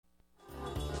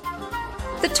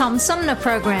The Tom Sumner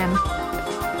Program.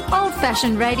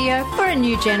 Old-fashioned radio for a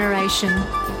new generation.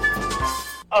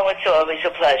 Oh, it's always a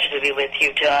pleasure to be with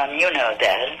you, Tom. You know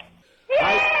that.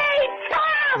 Yay,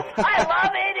 Tom! I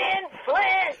love it in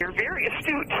Flint! You're very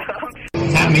astute, Tom.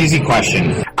 Tom, easy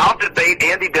question. I'll debate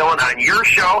Andy Dillon on your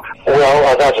show.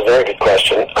 Well, that's a very good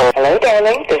question. Hello,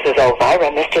 darling. This is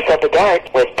Elvira, Mistress of the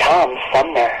Dark, with Tom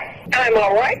Sumner. I'm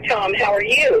all right, Tom. How are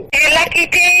you? You lucky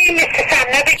day, Mr.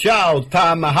 Sumner. Ciao,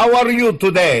 Tom. How are you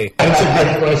today? That's a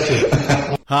good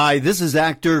question. Hi, this is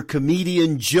actor,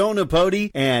 comedian Joe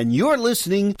Napodi, and you're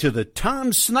listening to the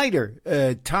Tom Smothers.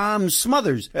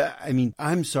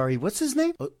 I'm sorry, what's his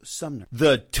name? Oh, Sumner.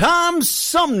 The Tom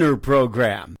Sumner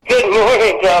Program. Good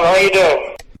morning, Tom. How you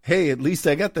doing? Hey, at least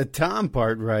I got the Tom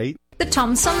part right. The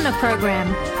Tom Sumner Program.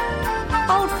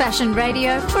 Old-fashioned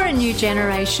radio for a new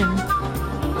generation.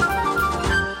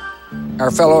 Our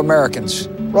fellow Americans.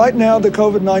 Right now, the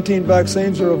COVID-19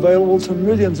 vaccines are available to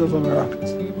millions of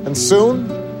Americans. And soon,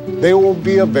 they will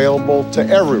be available to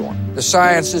everyone. The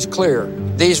science is clear.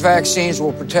 These vaccines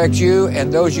will protect you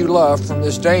and those you love from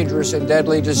this dangerous and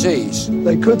deadly disease.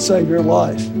 They could save your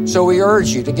life. So we urge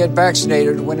you to get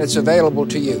vaccinated when it's available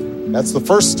to you. That's the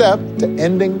first step to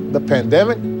ending the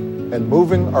pandemic and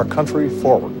moving our country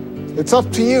forward. It's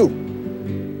up to you.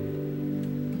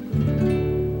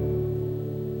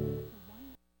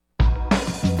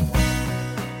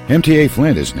 MTA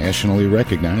Flint is nationally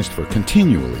recognized for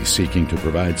continually seeking to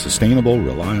provide sustainable,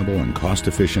 reliable, and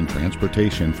cost-efficient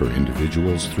transportation for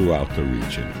individuals throughout the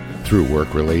region. Through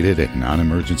work-related and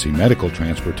non-emergency medical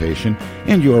transportation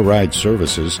and Your Ride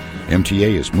services,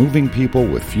 MTA is moving people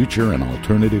with future and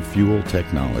alternative fuel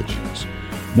technologies.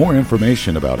 More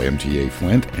information about MTA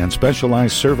Flint and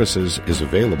specialized services is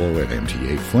available at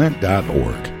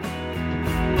mtaflint.org.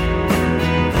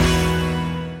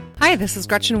 Hi, this is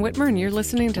Gretchen Whitmer, and you're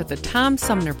listening to the Tom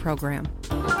Sumner Program.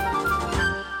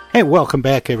 Hey, welcome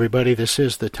back, everybody. This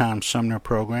is the Tom Sumner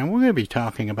Program. We're going to be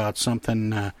talking about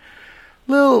something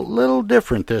little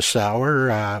different this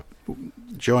hour.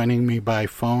 Joining me by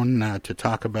phone to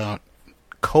talk about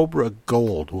Cobra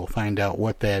Gold. We'll find out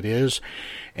what that is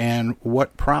and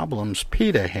what problems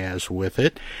PETA has with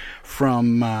it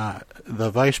from the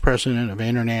Vice President of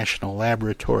International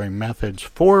Laboratory Methods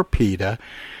for PETA,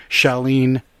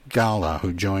 Shalin Gala,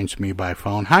 who joins me by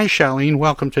phone. Hi, Shalin.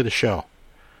 Welcome to the show.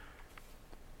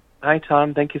 Hi,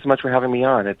 Tom. Thank you so much for having me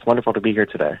on. It's wonderful to be here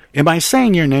today. Am I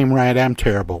saying your name right? I'm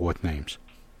terrible with names.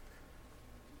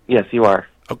 Yes, you are.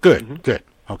 Oh, good, good.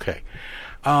 Okay.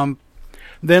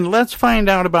 Then let's find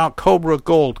out about Cobra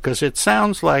Gold, because it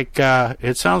sounds like a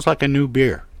new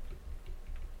beer.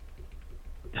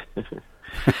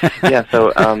 Yeah.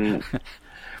 So,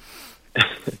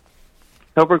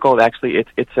 Cobra Gold actually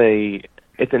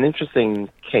it's an interesting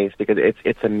case because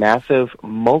it's a massive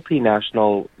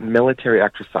multinational military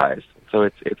exercise. So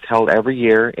it's held every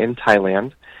year in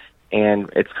Thailand, and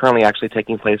it's currently actually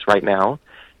taking place right now.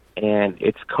 And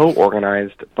it's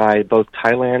co-organized by both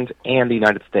Thailand and the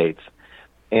United States.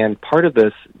 And part of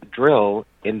this drill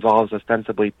involves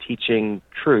ostensibly teaching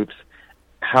troops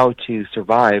how to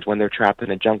survive when they're trapped in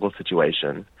a jungle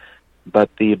situation. But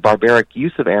the barbaric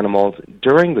use of animals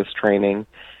during this training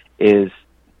is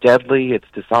deadly, it's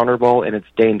dishonorable, and it's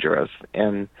dangerous.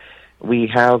 And we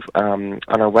have on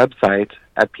our website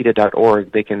at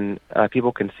PETA.org,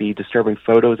 people can see disturbing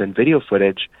photos and video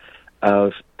footage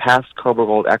of past Cobra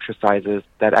Gold exercises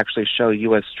that actually show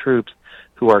U.S. troops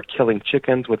who are killing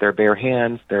chickens with their bare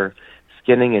hands. They're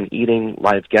skinning and eating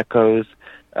live geckos,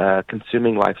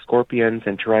 consuming live scorpions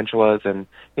and tarantulas, and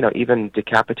even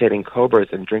decapitating cobras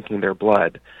and drinking their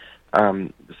blood.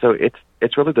 So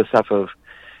it's really the stuff of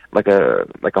like a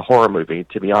horror movie,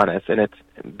 to be honest. And it's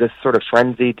this sort of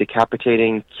frenzied,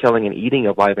 decapitating, killing, and eating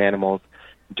of live animals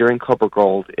during Cobra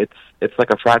Gold. It's like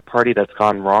a frat party that's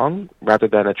gone wrong, rather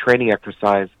than a training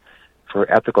exercise for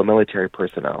ethical military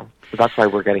personnel. So that's why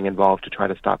we're getting involved to try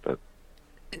to stop it.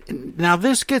 Now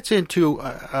this gets into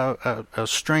a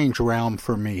strange realm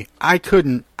for me. I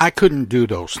couldn't do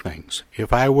those things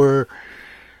if I were,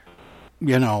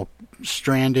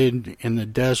 stranded in the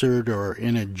desert or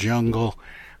in a jungle.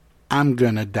 I'm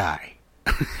gonna die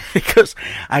because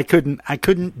I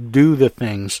couldn't do the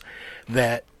things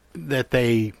that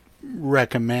they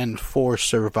recommend for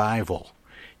survival.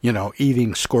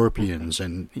 Eating scorpions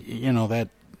and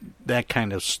that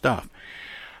kind of stuff.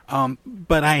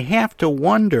 But I have to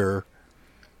wonder,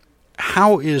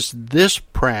 how is this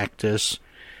practice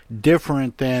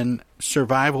different than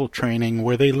survival training,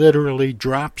 where they literally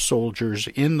drop soldiers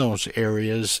in those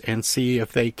areas and see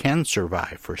if they can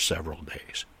survive for several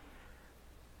days?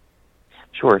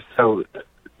 Sure. So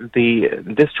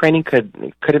this training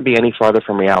couldn't be any farther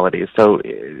from reality. So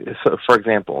for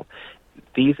example,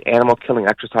 these animal killing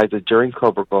exercises during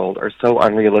Cobra Gold are so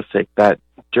unrealistic that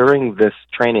during this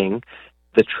training,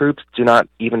 the troops do not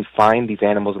even find these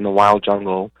animals in the wild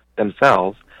jungle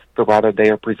themselves, but rather they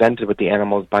are presented with the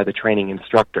animals by the training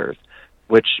instructors,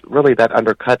 which really that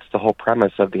undercuts the whole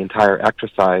premise of the entire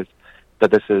exercise,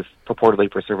 that this is purportedly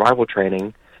for survival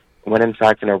training, when in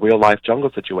fact in a real-life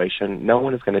jungle situation, no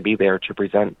one is going to be there to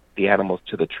present the animals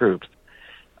to the troops.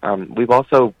 We've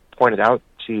also pointed out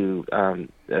to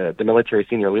the military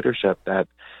senior leadership that,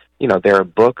 there are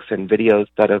books and videos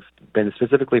that have been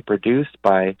specifically produced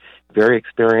by very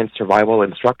experienced survival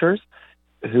instructors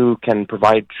who can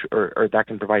provide that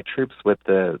can provide troops with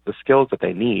the skills that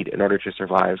they need in order to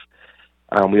survive.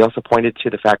 We also pointed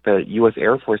to the fact that U.S.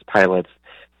 Air Force pilots,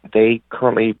 they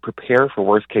currently prepare for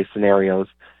worst-case scenarios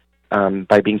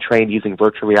by being trained using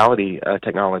virtual reality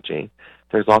technology.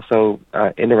 There's also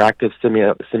interactive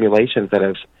simulations that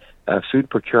have food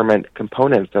procurement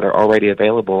components that are already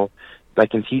available that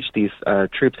can teach these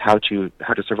troops how to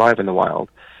survive in the wild.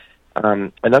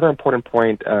 Another important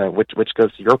point, which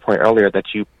goes to your point earlier,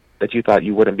 that you thought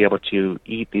you wouldn't be able to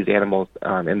eat these animals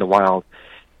in the wild,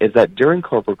 is that during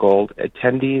Cobra Gold,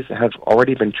 attendees have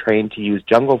already been trained to use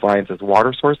jungle vines as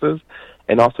water sources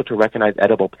and also to recognize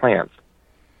edible plants.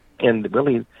 And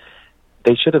really,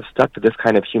 they should have stuck to this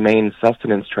kind of humane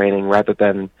sustenance training rather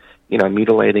than,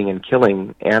 mutilating and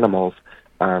killing animals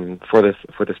for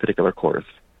this particular course.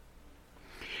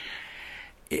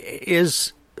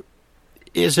 Is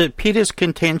it PETA's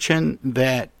contention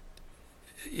that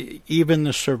even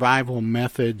the survival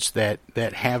methods that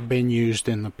have been used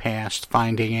in the past,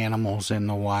 finding animals in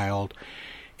the wild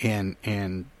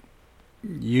and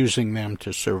using them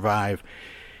to survive,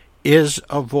 is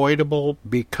avoidable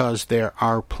because there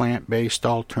are plant-based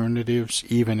alternatives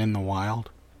even in the wild?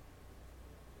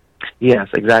 Yes,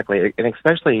 exactly. And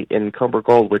especially in Cobra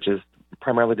Gold, which is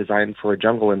primarily designed for a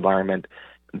jungle environment,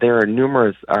 there are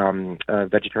numerous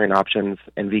vegetarian options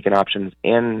and vegan options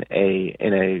in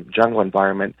a jungle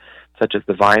environment, such as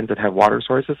the vines that have water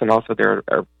sources, and also there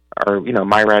are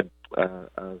myriad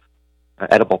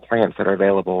edible plants that are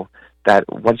available. That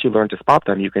once you learn to spot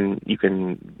them, you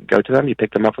can go to them, you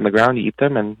pick them up from the ground, you eat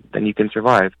them, and then you can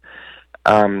survive.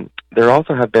 There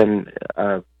also have been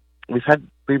we've had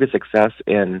previous success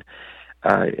in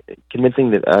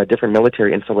convincing the different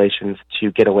military installations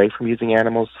to get away from using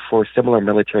animals for similar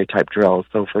military-type drills.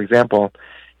 So, for example,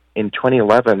 in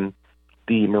 2011,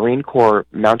 the Marine Corps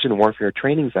Mountain Warfare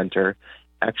Training Center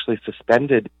actually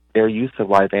suspended their use of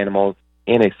live animals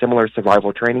in a similar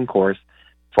survival training course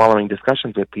following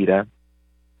discussions with PETA.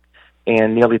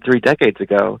 And nearly 3 decades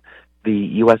ago, the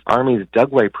U.S. Army's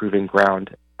Dugway Proving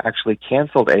Ground actually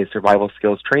canceled a survival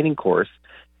skills training course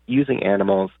using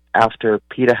animals after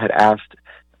PETA had asked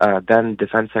then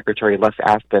Defense Secretary Les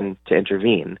Aspin to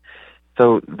intervene.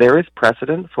 So there is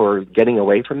precedent for getting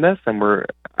away from this, and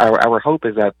our hope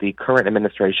is that the current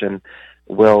administration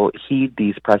will heed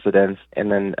these precedents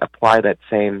and then apply that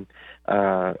same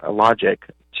logic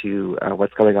to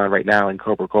what's going on right now in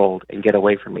Cobra Gold and get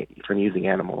away from using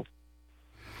animals.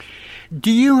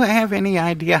 Do you have any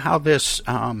idea how this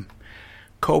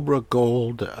Cobra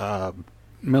Gold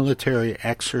military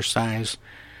exercise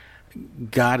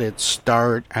got its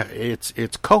start?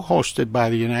 It's co-hosted by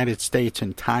the United States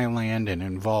and Thailand and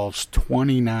involves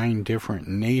 29 different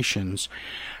nations.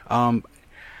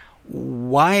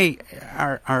 Why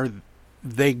are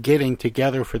they getting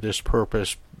together for this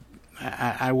purpose?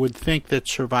 I would think that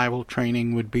survival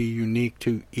training would be unique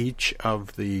to each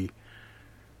of the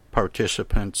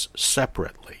participants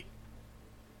separately.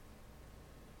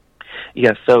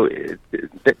 Yes, so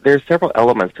there's several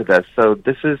elements to this. So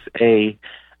this is a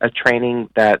training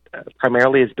that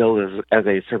primarily is billed as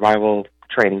a survival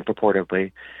training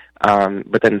purportedly,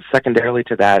 but then secondarily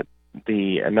to that,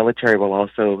 the military will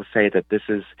also say that this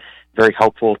is very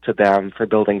helpful to them for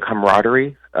building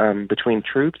camaraderie between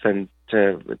troops and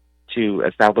to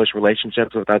establish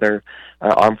relationships with other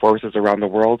armed forces around the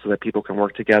world so that people can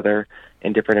work together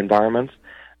in different environments.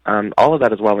 All of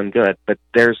that is well and good, but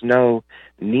there's no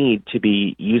need to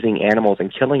be using animals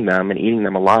and killing them and eating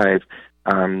them alive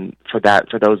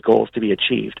for those goals to be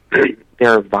achieved.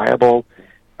 There are viable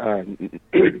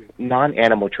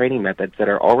non-animal training methods that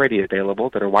are already available,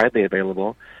 that are widely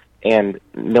available, and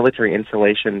military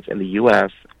installations in the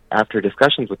U.S., after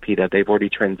discussions with PETA, they've already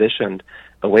transitioned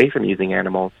away from using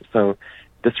animals. So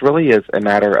this really is a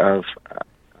matter of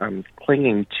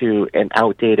clinging to an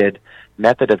outdated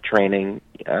method of training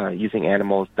using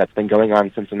animals that's been going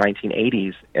on since the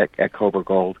 1980s at Cobra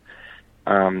Gold.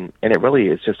 And it really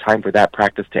is just time for that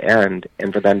practice to end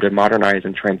and for them to modernize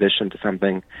and transition to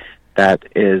something that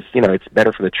is, it's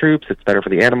better for the troops, it's better for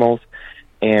the animals,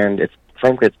 and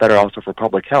frankly, it's better also for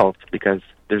public health because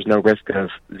there's no risk of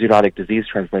zoonotic disease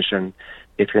transmission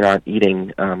if you're not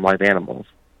eating live animals.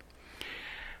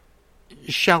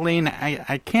 Shalin,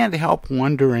 I can't help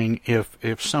wondering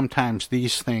if sometimes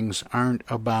these things aren't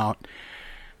about,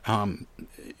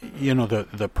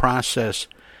 the process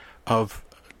of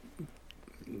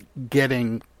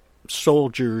getting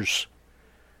soldiers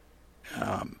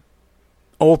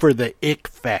over the ick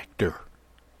factor.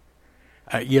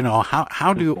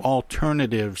 How do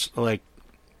alternatives like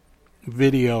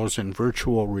videos and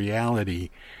virtual reality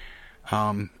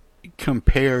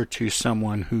compare to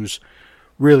someone who's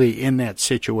really in that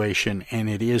situation and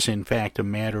it is in fact a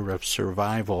matter of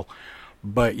survival,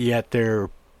 but yet they're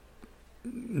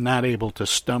not able to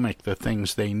stomach the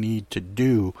things they need to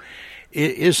do?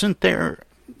 Isn't there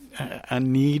a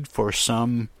need for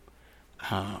some,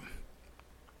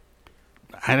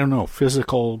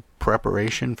 physical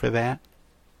preparation for that?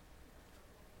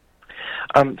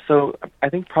 So I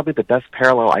think probably the best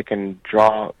parallel I can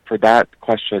draw for that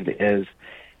question is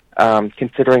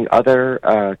considering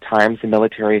other times the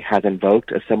military has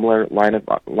invoked a similar line of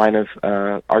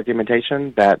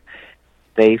argumentation, that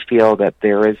they feel that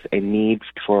there is a need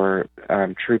for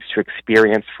troops to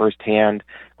experience firsthand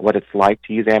what it's like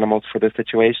to use animals for this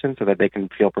situation so that they can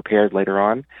feel prepared later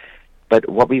on. But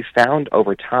what we've found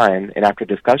over time and after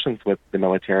discussions with the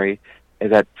military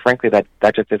is that, frankly, that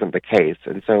just isn't the case.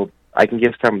 And so I can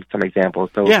give some examples.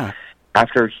 So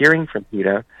after hearing from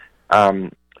PETA,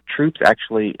 troops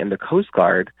actually in the Coast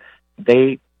Guard,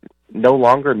 they no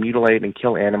longer mutilate and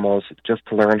kill animals just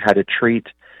to learn how to treat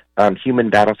human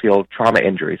battlefield trauma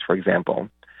injuries, for example.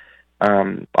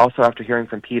 Also, after hearing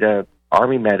from PETA,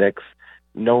 Army medics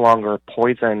no longer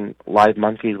poison live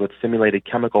monkeys with simulated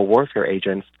chemical warfare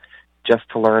agents just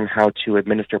to learn how to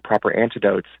administer proper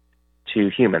antidotes to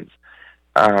humans.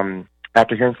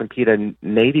 After hearing from PETA,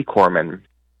 Navy corpsmen,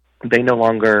 they no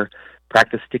longer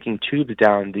practice sticking tubes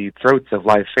down the throats of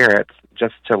live ferrets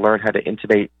just to learn how to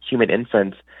intubate human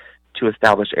infants to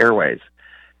establish airways.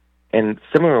 And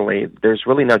similarly, there's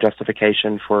really no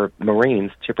justification for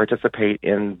Marines to participate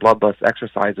in bloodless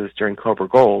exercises during Cobra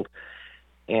Gold.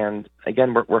 And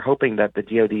again, we're hoping that the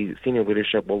DoD senior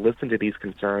leadership will listen to these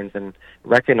concerns and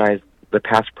recognize the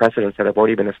past precedents that have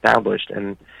already been established.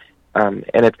 And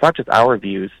it's not just our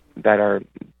views that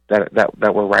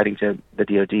we're writing to the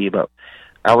DoD, but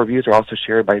our views are also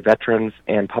shared by veterans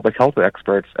and public health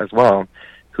experts as well,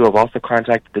 who have also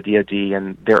contacted the DoD,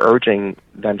 and they're urging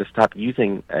them to stop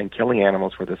using and killing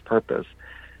animals for this purpose.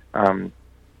 So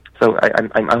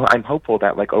I'm hopeful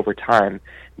that over time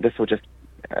this will just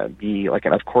be like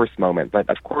an of course moment. But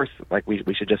of course,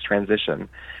 we should just transition.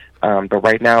 But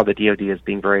right now the DoD is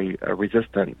being very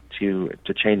resistant to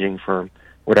changing for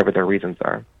whatever their reasons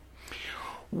are.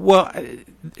 Well,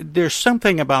 there's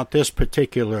something about this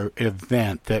particular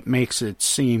event that makes it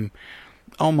seem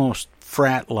almost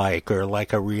frat-like or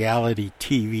like a reality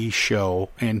TV show.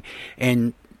 And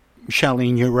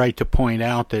Shalin, you're right to point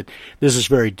out that this is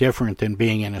very different than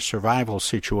being in a survival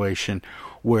situation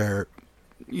where,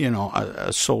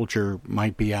 a soldier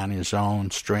might be on his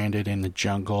own, stranded in the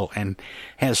jungle, and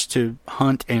has to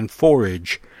hunt and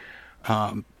forage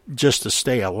just to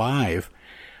stay alive.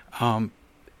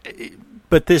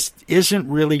 But this isn't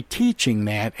really teaching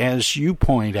that, as you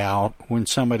point out, when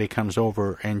somebody comes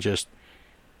over and just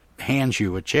hands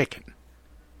you a chicken.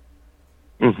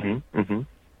 Mm-hmm. Mm-hmm.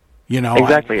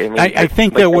 Exactly. I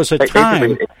think there was a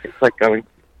time. It's like going.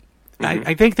 Mm-hmm.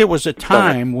 I think there was a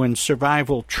time when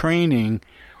survival training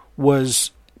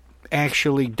was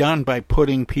actually done by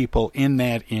putting people in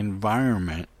that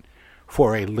environment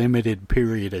for a limited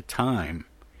period of time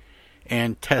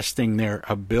and testing their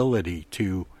ability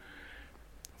to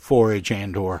forage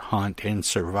and or hunt and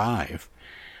survive.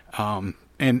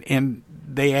 And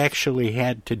they actually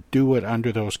had to do it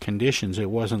under those conditions. It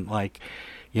wasn't like,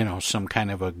 some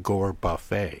kind of a gore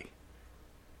buffet.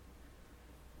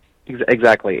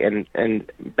 Exactly. And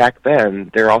back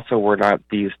then, there also were not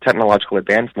these technological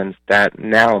advancements that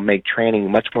now make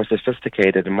training much more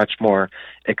sophisticated and much more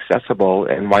accessible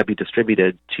and widely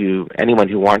distributed to anyone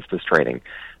who wants this training.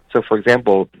 So, for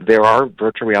example, there are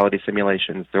virtual reality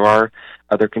simulations. There are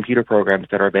other computer programs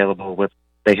that are available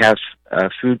they have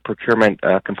food procurement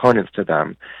components to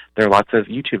them. There are lots of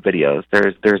YouTube videos.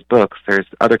 There's books. There's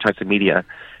other types of media.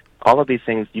 All of these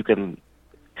things you can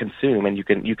consume, and you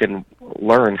can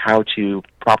learn how to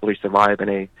properly survive in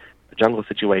a jungle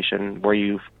situation where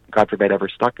you've, God forbid, ever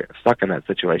stuck in that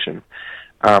situation.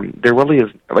 there really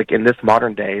is, like in this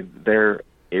modern day,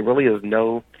 it really is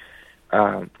no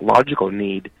logical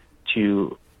need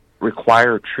to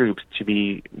require troops to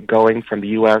be going from the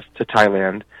U.S. to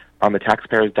Thailand on the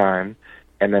taxpayer's dime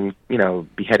and then,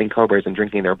 beheading cobras and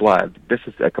drinking their blood. This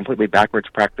is a completely backwards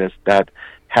practice that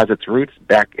has its roots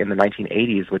back in the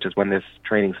 1980s, which is when this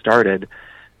training started,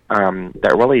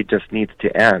 that really just needs to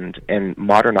end and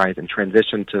modernize and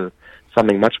transition to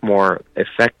something much more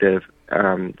effective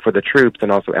for the troops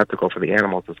and also ethical for the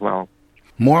animals as well.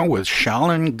 More with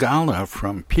Shalin Gala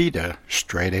from PETA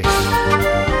straight ahead.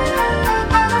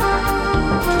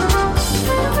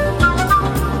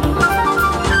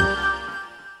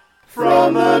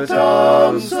 From the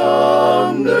Tom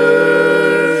Sumner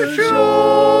Show.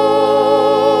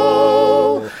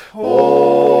 Oh,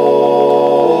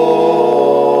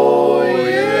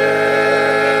 yeah.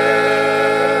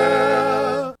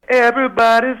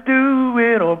 Everybody's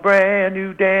doing a brand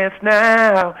new dance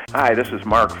now. Hi, this is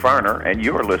Mark Farner, and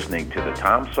you're listening to the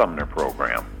Tom Sumner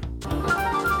Program.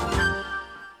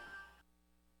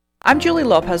 I'm Julie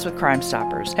Lopez with Crime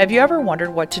Stoppers. Have you ever wondered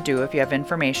what to do if you have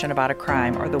information about a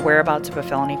crime or the whereabouts of a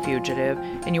felony fugitive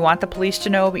and you want the police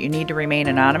to know but you need to remain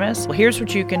anonymous? Well, here's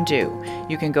what you can do.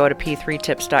 You can go to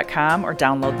p3tips.com or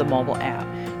download the mobile app.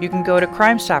 You can go to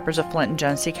Crime Stoppers of Flint and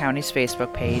Genesee County's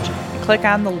Facebook page and click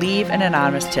on the Leave an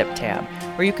Anonymous Tip tab,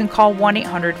 or you can call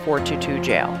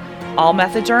 1-800-422-JAIL. All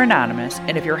methods are anonymous,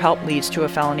 and if your help leads to a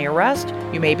felony arrest,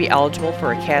 you may be eligible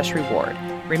for a cash reward.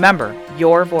 Remember,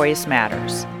 your voice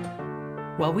matters.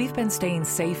 While we've been staying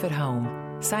safe at home,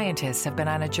 scientists have been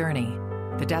on a journey.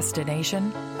 The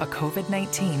destination? A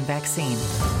COVID-19 vaccine.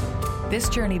 This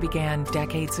journey began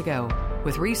decades ago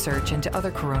with research into other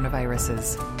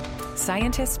coronaviruses.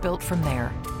 Scientists built from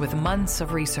there with months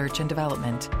of research and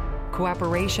development,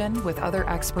 cooperation with other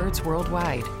experts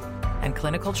worldwide, and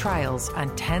clinical trials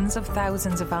on tens of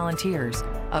thousands of volunteers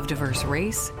of diverse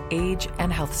race, age,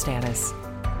 and health status.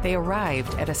 They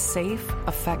arrived at a safe,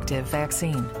 effective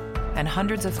vaccine, and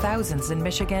hundreds of thousands in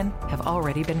Michigan have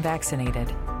already been vaccinated.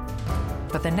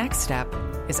 But the next step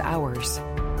is ours.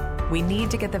 We need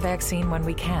to get the vaccine when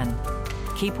we can.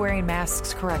 Keep wearing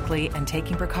masks correctly and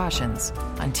taking precautions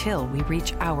until we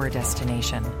reach our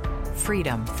destination,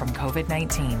 freedom from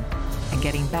COVID-19, and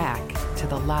getting back to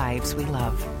the lives we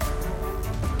love.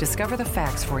 Discover the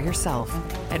facts for yourself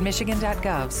at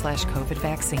michigan.gov/COVID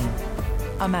vaccine.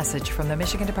 A message from the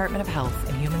Michigan Department of Health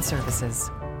and Human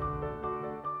Services.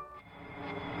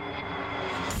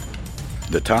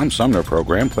 The Tom Sumner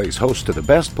Program plays host to the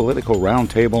best political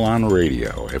roundtable on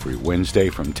radio every Wednesday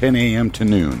from 10 a.m. to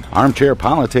noon. Armchair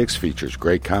Politics features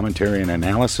great commentary and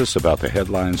analysis about the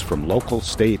headlines from local,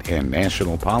 state, and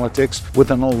national politics with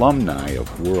an alumni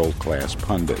of world-class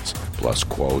pundits, plus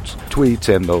quotes, tweets,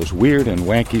 and those weird and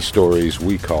wacky stories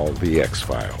we call the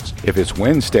X-Files. If it's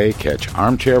Wednesday, catch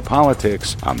Armchair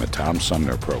Politics on the Tom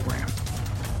Sumner Program.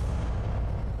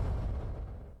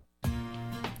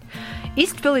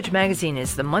 East Village Magazine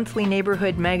is the monthly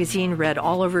neighborhood magazine read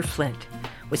all over Flint.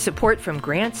 With support from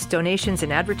grants, donations,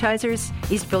 and advertisers,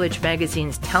 East Village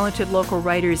Magazine's talented local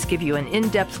writers give you an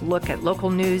in-depth look at local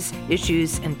news,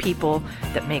 issues, and people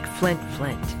that make Flint,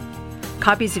 Flint.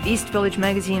 Copies of East Village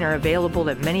Magazine are available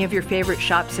at many of your favorite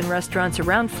shops and restaurants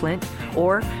around Flint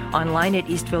or online at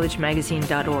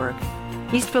eastvillagemagazine.org.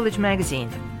 East Village Magazine,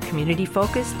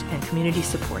 community-focused and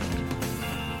community-supported.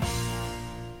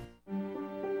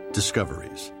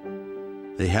 Discoveries.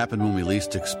 They happen when we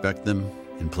least expect them,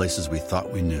 in places we thought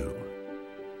we knew.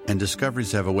 And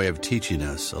discoveries have a way of teaching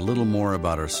us a little more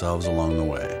about ourselves along the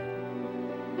way.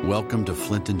 Welcome to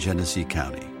Flint and Genesee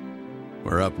County,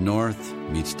 where up north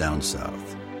meets down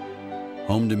south.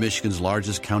 Home to Michigan's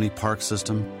largest county park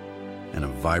system and a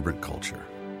vibrant culture.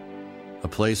 A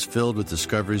place filled with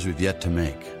discoveries we've yet to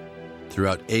make,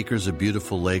 throughout acres of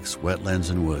beautiful lakes, wetlands,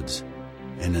 and woods,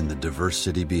 and in the diverse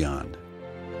city beyond.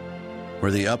 Where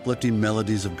the uplifting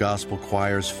melodies of gospel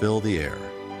choirs fill the air,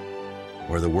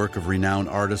 where the work of renowned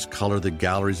artists color the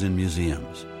galleries and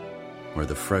museums, where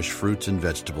the fresh fruits and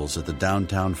vegetables at the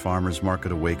downtown farmers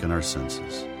market awaken our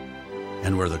senses,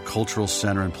 and where the cultural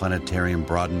center and planetarium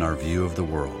broaden our view of the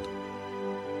world.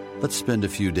 Let's spend a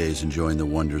few days enjoying the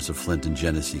wonders of Flint and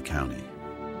Genesee County,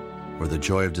 where the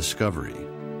joy of discovery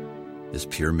is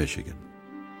pure Michigan.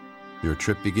 Your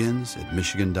trip begins at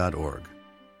michigan.org.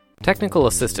 Technical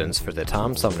assistance for the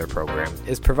Tom Sumner Program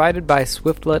is provided by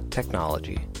Swiftlet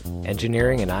Technology,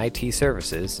 engineering and IT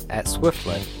services at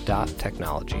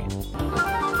swiftlet.technology.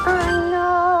 I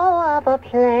know of a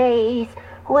place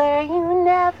where you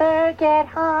never get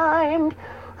harmed,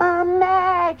 a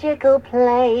magical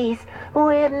place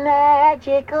with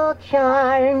magical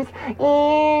charms.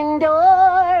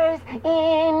 Indoors,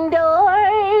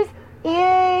 indoors,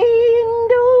 indoors.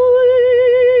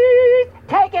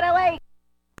 Take it away.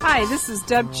 Hi, this is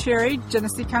Deb Cherry,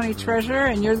 Genesee County Treasurer,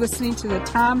 and you're listening to the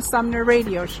Tom Sumner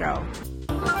Radio Show.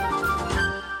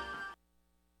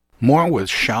 More with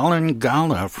Shalin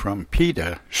Gala from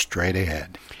PETA straight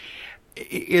ahead.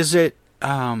 Is it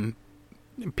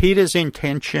PETA's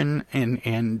intention,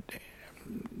 and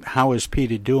how is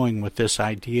PETA doing with this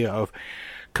idea of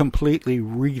completely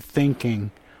rethinking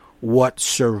what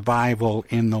survival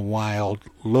in the wild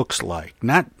looks like?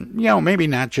 Not, maybe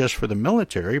not just for the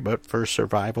military, but for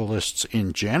survivalists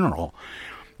in general,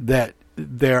 that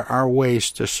there are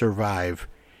ways to survive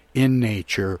in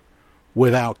nature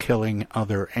without killing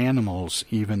other animals,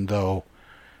 even though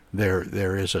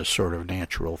there is a sort of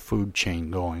natural food chain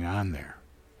going on there.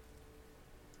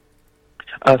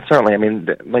 Certainly. I mean,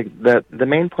 the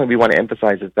main point we want to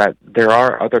emphasize is that there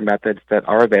are other methods that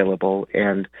are available,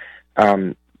 and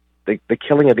the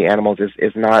killing of the animals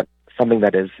is not something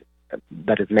that is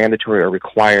mandatory or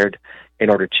required in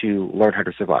order to learn how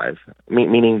to survive.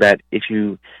 Meaning that if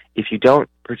you don't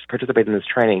participate in this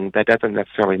training, that doesn't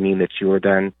necessarily mean that you are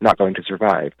then not going to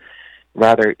survive.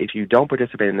 Rather, if you don't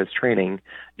participate in this training,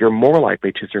 you're more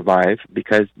likely to survive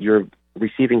because you're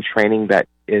receiving training that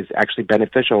is actually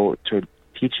beneficial to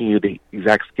teaching you the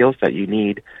exact skill set you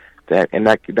need. That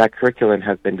curriculum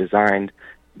has been designed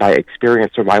by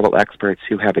experienced survival experts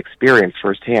who have experienced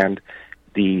firsthand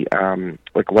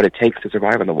what it takes to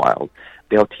survive in the wild.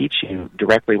 They'll teach you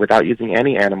directly, without using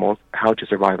any animals, how to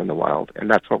survive in the wild, and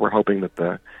that's what we're hoping that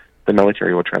the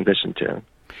military will transition to.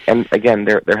 And again,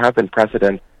 there have been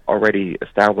precedents already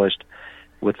established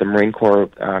with the Marine Corps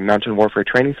Mountain Warfare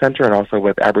Training Center, and also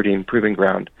with Aberdeen Proving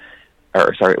Ground,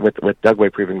 with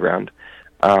Dugway Proving Ground.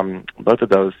 Both of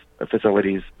those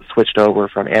facilities switched over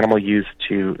from animal use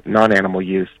to non-animal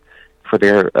use for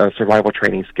their survival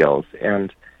training skills.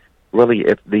 And really,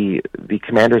 if the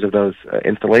commanders of those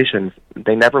installations,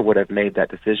 they never would have made that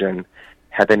decision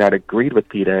had they not agreed with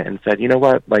PETA and said, you know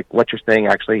what, what you're saying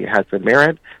actually has some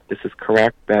merit. This is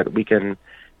correct, that we can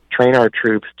train our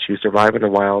troops to survive in the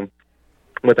wild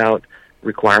without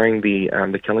requiring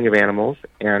the killing of animals,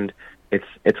 and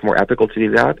it's more ethical to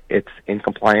do that. It's in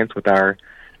compliance with our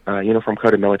Uniform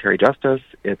Code of Military Justice.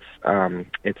 It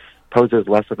poses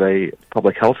less of a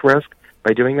public health risk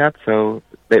by doing that, so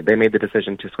they made the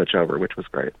decision to switch over, which was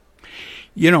great.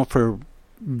 For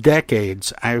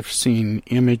decades, I've seen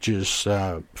images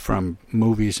from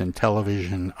movies and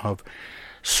television of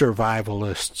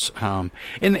survivalists.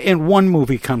 And one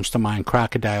movie comes to mind,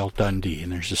 Crocodile Dundee,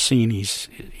 and there's a scene he's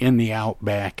in the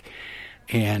outback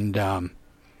and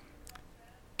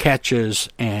catches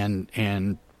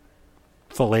and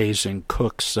fillets and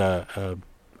cooks an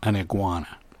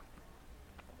iguana.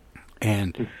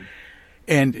 And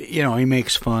he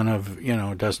makes fun of,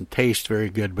 it doesn't taste very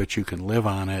good, but you can live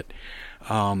on it.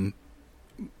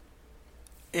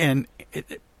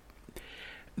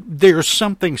 There's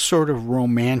something sort of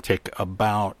romantic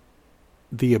about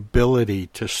the ability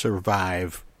to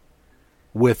survive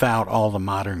without all the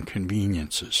modern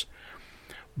conveniences.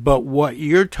 But what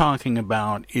you're talking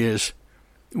about is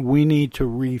we need to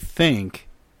rethink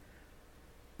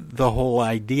the whole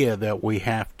idea that we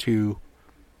have to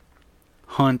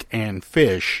hunt and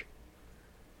fish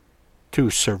to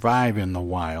survive in the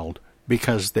wild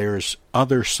because there's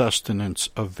other sustenance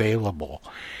available.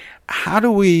 How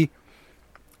do we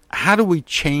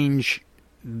change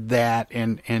that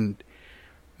and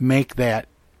make that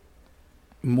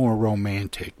more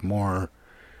romantic, more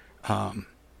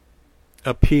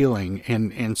appealing,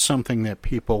 and something that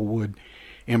people would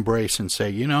embrace and say,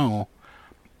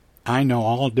 I know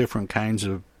all different kinds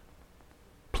of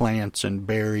plants and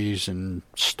berries and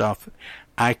stuff.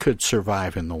 I could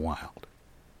survive in the wild.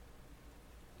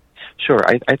 Sure.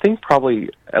 I think probably,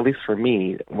 at least for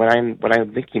me, when I'm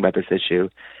thinking about this issue,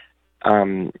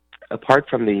 apart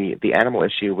from the animal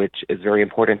issue, which is very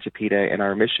important to PETA and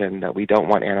our mission, that we don't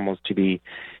want animals to be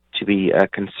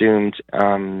consumed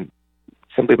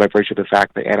simply by virtue of the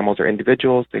fact that animals are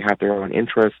individuals, they have their own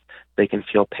interests, they can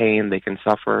feel pain, they can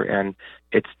suffer, and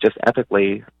it's just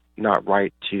ethically not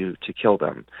right to kill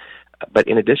them. But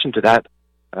in addition to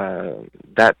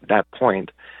that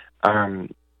point,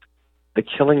 the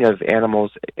killing of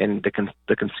animals and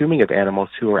the consuming of animals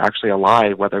who are actually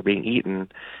alive while they're being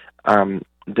eaten,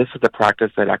 this is a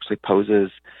practice that actually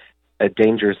poses a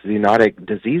dangerous zoonotic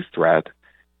disease threat,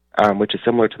 which is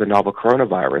similar to the novel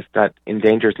coronavirus, that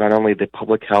endangers not only the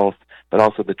public health but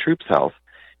also the troops' health.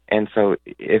 And so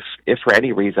if for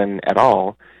any reason at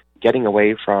all, getting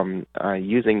away from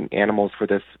using animals for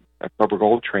this Cobra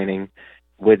Gold training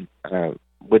would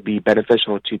be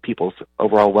beneficial to people's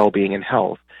overall well-being and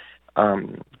health.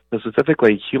 So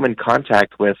specifically, human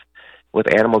contact with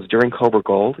animals during Cobra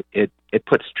Gold, it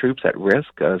puts troops at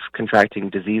risk of contracting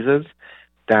diseases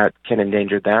that can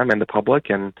endanger them and the public.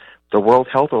 And the World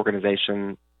Health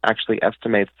Organization actually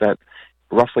estimates that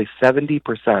roughly 70%,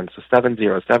 so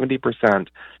 70%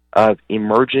 of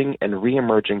emerging and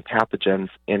re-emerging pathogens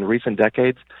in recent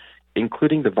decades,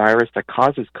 including the virus that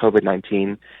causes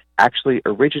COVID-19, actually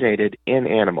originated in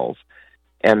animals.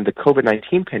 And the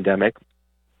COVID-19 pandemic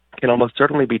can almost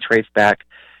certainly be traced back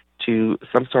to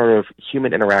some sort of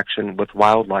human interaction with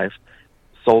wildlife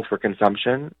sold for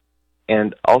consumption,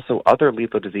 and also other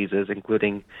lethal diseases,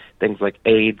 including things like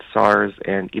AIDS, SARS,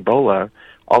 and Ebola.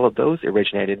 All of those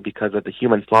originated because of the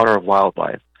human slaughter of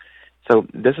wildlife. So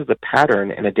this is a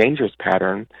pattern, and a dangerous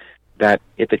pattern, that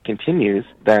if it continues,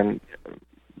 then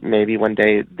maybe one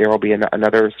day there will be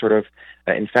another sort of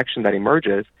infection that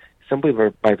emerges simply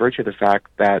by virtue of the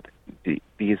fact that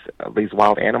these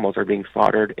wild animals are being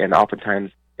slaughtered, and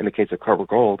oftentimes, in the case of Cobra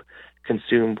Gold,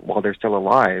 consumed while they're still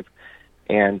alive.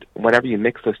 And whenever you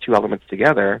mix those two elements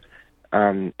together,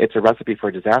 it's a recipe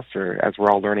for disaster, as we're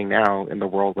all learning now in the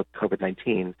world with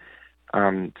COVID-19.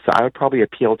 So I would probably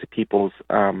appeal to people's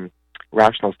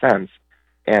rational sense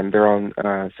and their own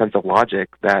sense of logic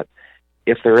that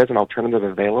if there is an alternative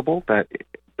available that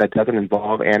doesn't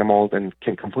involve animals and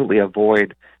can completely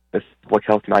avoid this public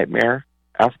health nightmare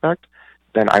aspect,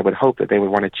 then I would hope that they would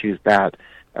want to choose that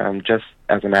just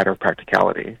as a matter of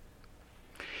practicality.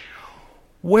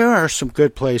 Where are some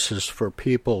good places for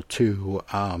people to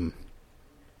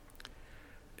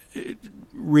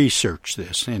research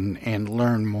this and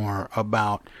learn more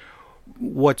about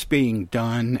what's being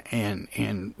done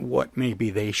and what maybe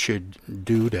they should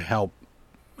do to help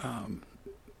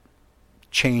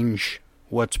change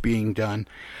what's being done,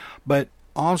 but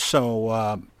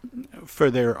also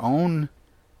for their own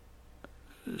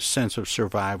sense of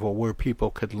survival, where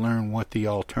people could learn what the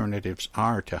alternatives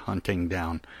are to hunting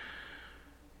down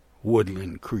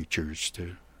woodland creatures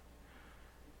to?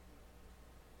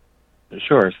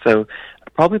 Sure. So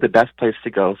probably the best place to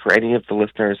go for any of the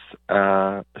listeners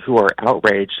who are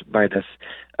outraged by this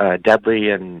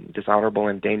deadly and dishonorable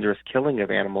and dangerous killing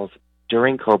of animals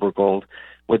during Cobra Gold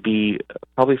would be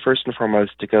probably first and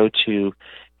foremost to go to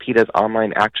PETA's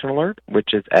online action alert,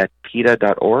 which is at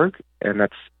PETA.org, and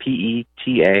that's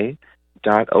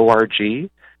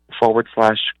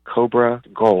PETA.org/Cobra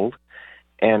Gold.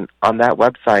 And on that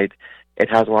website, it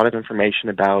has a lot of information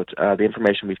about the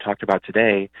information we've talked about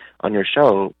today on your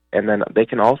show, and then they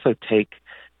can also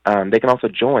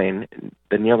join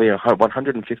the nearly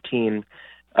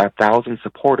 115,000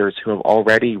 supporters who have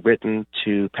already written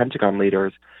to Pentagon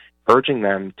leaders urging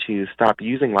them to stop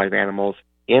using live animals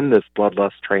in this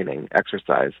bloodlust training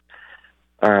exercise.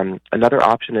 Another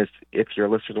option is, if your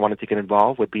listeners wanted to get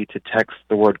involved, would be to text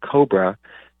the word COBRA,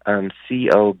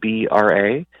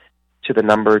 COBRA, to the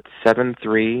number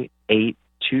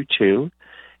 73822,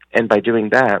 and by doing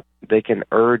that, they can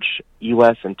urge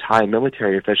U.S. and Thai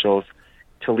military officials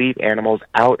to leave animals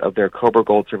out of their Cobra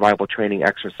Gold survival training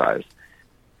exercise.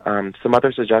 Some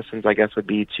other suggestions, I guess, would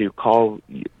be to call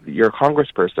your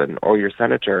congressperson or your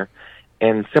senator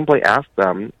and simply ask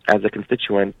them, as a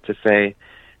constituent, to say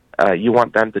you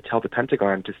want them to tell the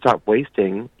Pentagon to stop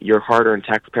wasting your hard-earned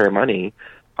taxpayer money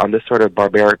on this sort of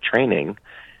barbaric training.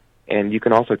 And you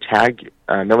can also tag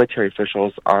military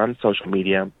officials on social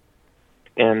media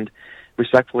and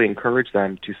respectfully encourage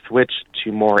them to switch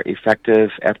to more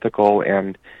effective, ethical,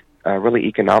 and really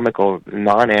economical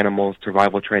non-animal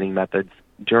survival training methods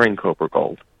during Cobra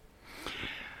Gold.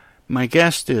 My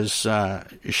guest is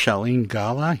Shalin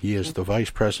Gala. He is the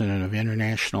Vice President of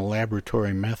International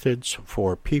Laboratory Methods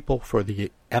for People for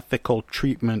the Ethical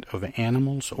Treatment of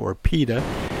Animals, or PETA,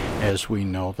 as we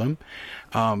know them.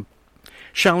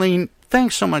 Shalin,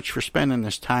 thanks so much for spending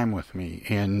this time with me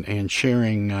and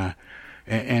sharing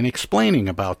and explaining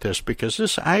about this, because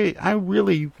this I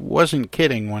really wasn't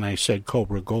kidding when I said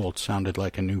Cobra Gold sounded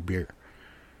like a new beer.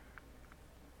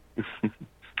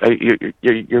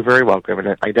 You're very welcome,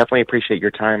 and I definitely appreciate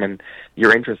your time and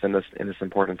your interest in this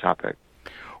important topic.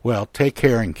 Well, take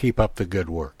care and keep up the good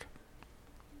work.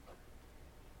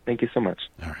 Thank you so much.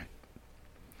 All right.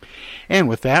 And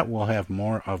with that, we'll have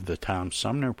more of the Tom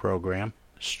Sumner program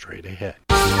straight ahead.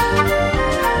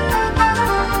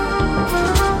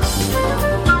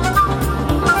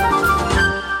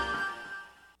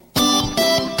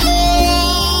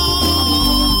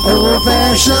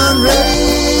 Old-fashioned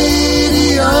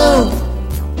radio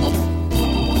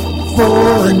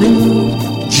for a new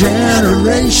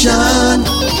generation.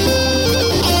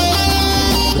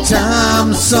 The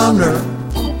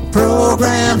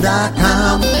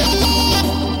TomSumnerProgram.com.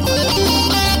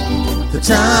 The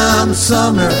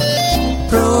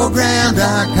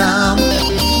TomSumnerProgram.com.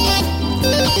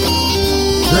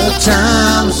 The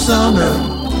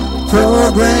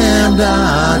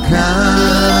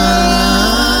TomSumnerProgram.com.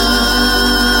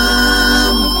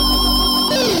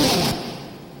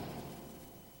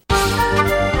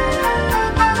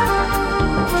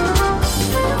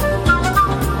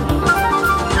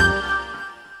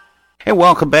 Hey,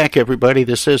 welcome back, everybody.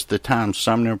 This is the Tom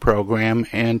Sumner Program,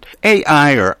 and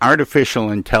AI, or artificial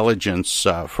intelligence,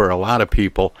 for a lot of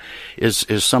people is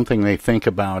something they think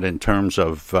about in terms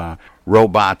of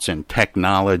robots and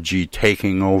technology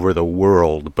taking over the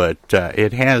world, but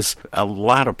it has a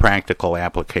lot of practical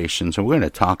applications, and we're going to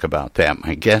talk about that.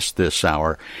 My guest this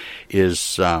hour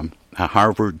is a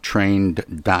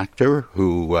Harvard-trained doctor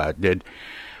who did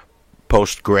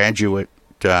postgraduate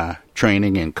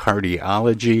training in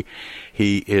cardiology.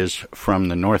 He is from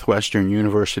the Northwestern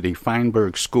University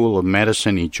Feinberg School of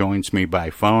Medicine. He joins me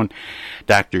by phone,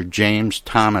 Dr. James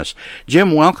Thomas.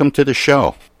 Jim, welcome to the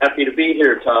show. Happy to be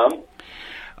here, Tom.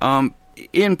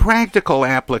 In practical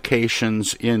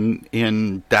applications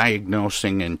in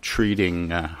diagnosing and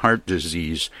treating heart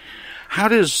disease, how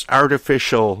does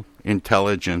artificial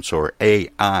intelligence, or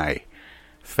AI,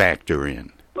 factor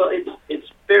in? Well, it's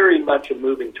very much a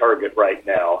moving target right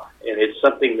now, and it's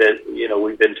something that,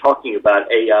 we've been talking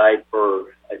about AI for,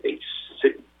 I think,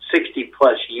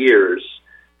 60-plus years.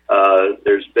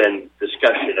 There's been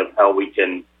discussion of how we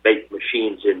can make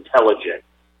machines intelligent,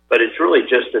 but it's really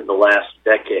just in the last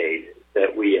decade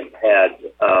that we have had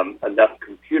enough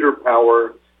computer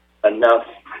power, enough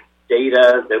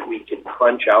data that we can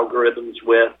crunch algorithms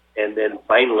with, and then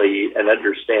finally an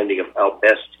understanding of how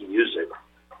best to use it.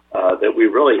 That we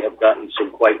really have gotten some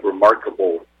quite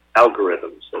remarkable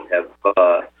algorithms that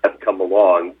have come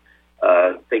along.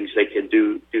 Things they can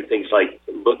do things like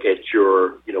look at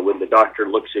your, when the doctor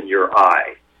looks in your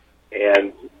eye,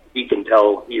 and he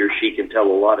or she can tell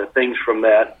a lot of things from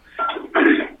that.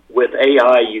 With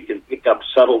AI, you can pick up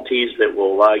subtleties that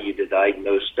will allow you to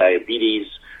diagnose diabetes,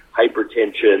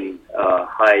 hypertension,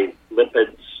 high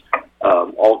lipids,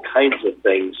 all kinds of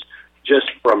things, just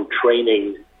from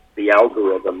training the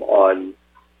algorithm on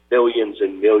millions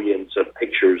and millions of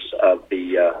pictures of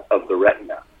the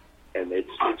retina, and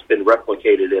it's been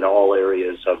replicated in all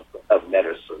areas of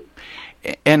medicine.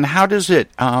 And how does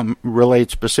it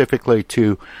relate specifically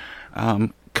to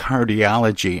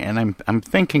cardiology? And I'm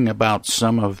thinking about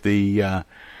some of the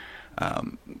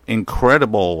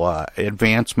incredible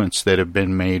advancements that have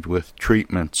been made with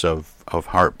treatments of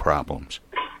heart problems.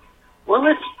 Well,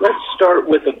 let's start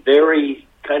with a very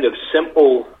kind of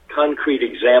simple, concrete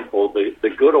example: the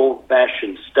good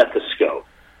old-fashioned stethoscope.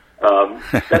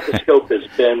 Stethoscope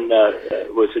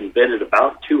was invented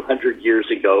about 200 years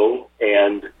ago,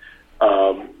 and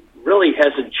really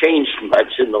hasn't changed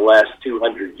much in the last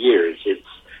 200 years.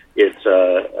 It's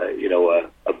a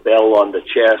bell on the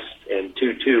chest and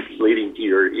two tubes leading to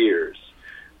your ears.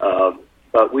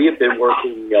 But we have been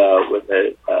working with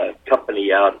a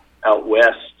company out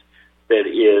west that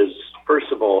is,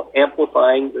 first of all,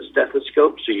 amplifying the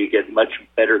stethoscope so you get much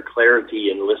better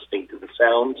clarity in listening to the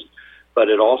sounds, but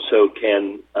it also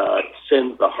can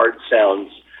send the heart sounds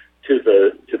to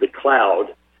the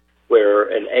cloud, where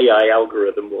an AI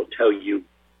algorithm will tell you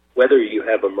whether you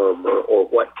have a murmur or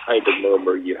what kind of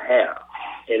murmur you have.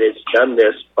 And it's done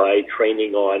this by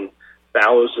training on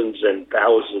thousands and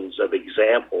thousands of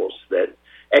examples that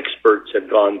experts have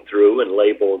gone through and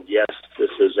labeled, yes,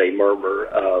 this is a murmur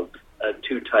of a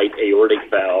too tight aortic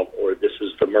valve, or this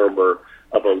is the murmur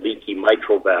of a leaky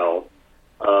mitral valve.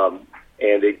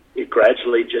 And it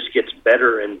gradually just gets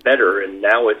better and better, and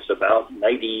now it's about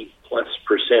 90+%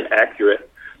 accurate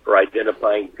for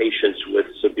identifying patients with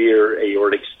severe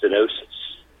aortic stenosis.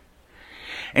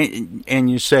 And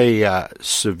you say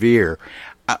severe.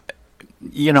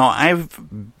 I've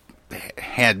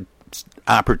had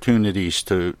opportunities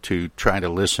to try to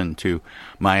listen to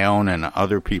my own and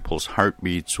other people's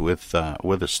heartbeats with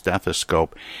a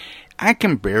stethoscope. I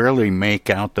can barely make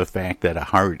out the fact that a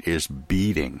heart is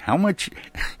beating. How much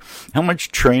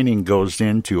training goes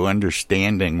into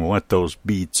understanding what those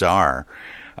beats are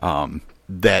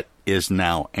that is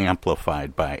now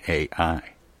amplified by AI?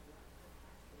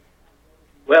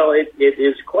 Well, it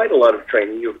is quite a lot of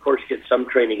training. You, of course, get some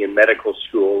training in medical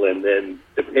school, and then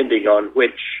depending on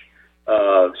which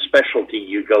specialty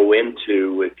you go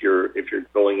into, if you're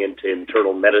going into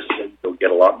internal medicine, you'll get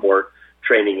a lot more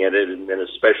training in it, and then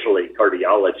especially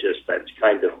cardiologists, that's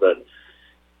kind of the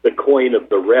coin of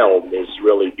the realm, is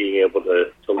really being able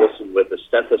to listen with a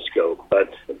stethoscope.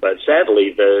 But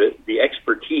sadly, the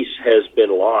expertise has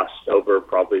been lost over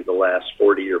probably the last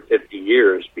 40 or 50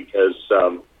 years because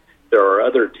there are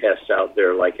other tests out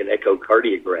there like an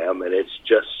echocardiogram, and it's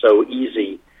just so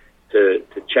easy to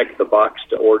check the box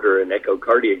to order an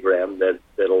echocardiogram that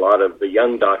a lot of the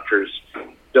young doctors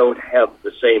don't have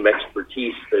the same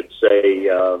expertise that, say,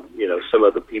 some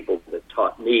of the people that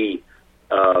taught me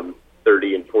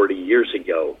 30 and 40 years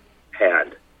ago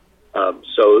had.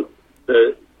 So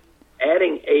the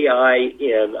adding AI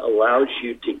in allows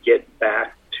you to get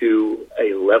back to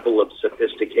a level of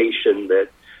sophistication that,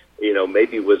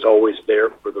 maybe was always there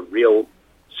for the real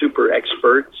super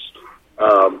experts,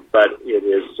 but it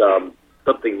is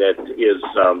something that is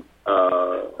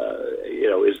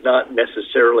not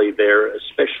necessarily there,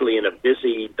 especially in a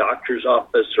busy doctor's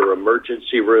office or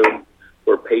emergency room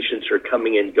where patients are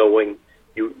coming and going.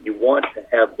 You want to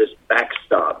have this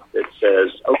backstop that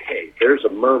says, okay, there's a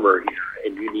murmur here,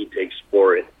 and you need to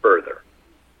explore it further.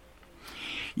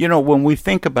 When we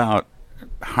think about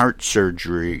heart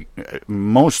surgery,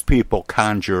 most people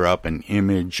conjure up an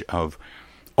image of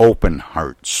open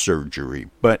heart surgery,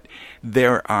 but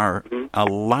there are a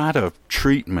lot of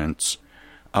treatments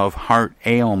of heart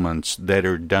ailments that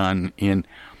are done in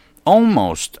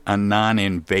almost a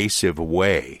non-invasive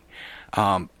way.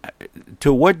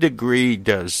 To what degree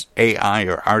does AI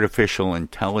or artificial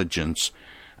intelligence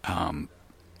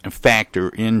factor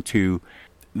into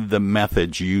the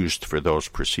methods used for those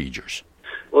procedures?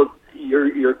 Well,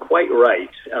 you're quite right.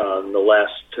 The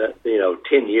last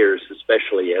 10 years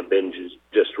especially have been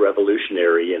just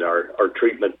revolutionary in our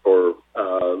treatment for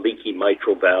leaky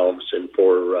mitral valves and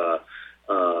for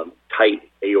tight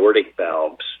aortic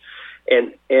valves.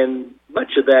 And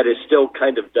much of that is still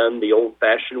kind of done the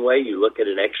old-fashioned way. You look at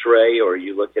an X-ray or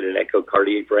you look at an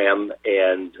echocardiogram,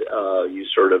 and you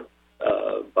sort of,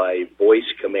 by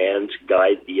voice commands,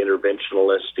 guide the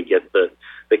interventionalist to get the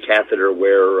catheter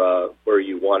where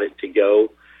you want it to go.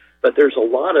 But there's a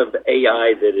lot of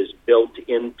AI that is built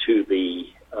into the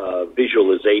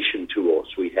visualization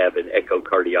tools we have in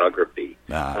echocardiography.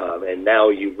 And now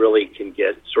you really can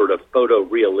get sort of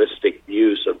photorealistic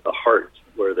views of the heart,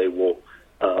 where they will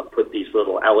put these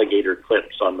little alligator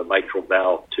clips on the mitral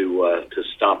valve to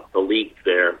stop the leak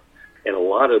there. And a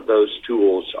lot of those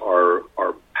tools are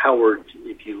powered.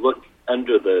 If you look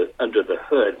under the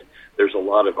hood, there's a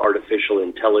lot of artificial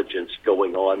intelligence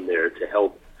going on there to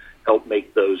help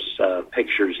make those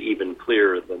pictures even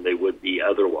clearer than they would be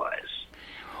otherwise.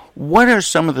 What are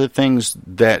some of the things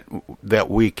that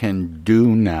we can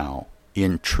do now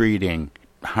in treating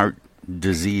heart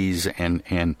disease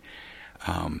and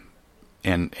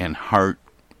heart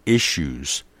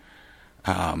issues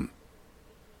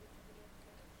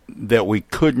that we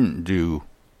couldn't do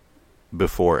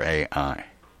before AI?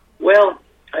 Well,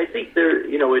 I think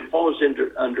it falls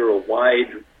under a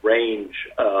wide range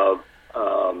of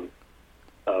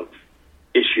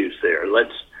issues there.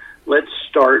 Let's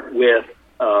start with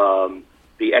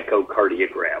the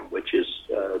echocardiogram, which is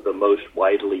the most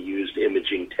widely used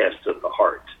imaging test of the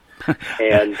heart.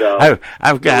 And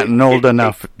I've gotten old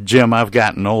enough, Jim. I've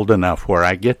gotten old enough where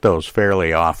I get those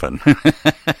fairly often.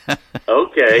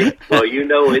 Okay, well,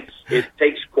 it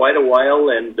takes quite a while,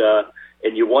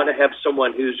 and you want to have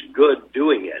someone who's good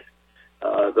doing it.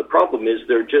 The problem is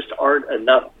there just aren't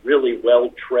enough really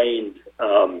well-trained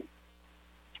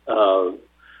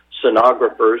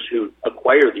sonographers who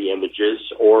acquire the images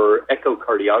or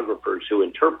echocardiographers who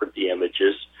interpret the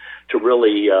images to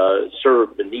really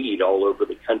serve the need all over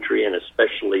the country and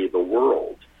especially the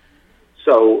world.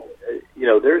 So,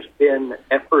 there's been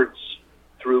efforts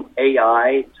through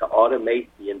AI to automate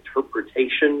the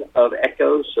interpretation of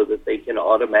echoes so that they can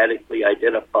automatically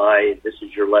identify this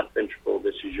is your left ventricle,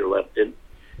 this is your left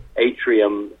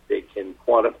atrium. They can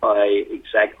quantify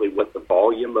exactly what the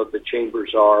volume of the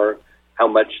chambers are, how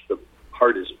much the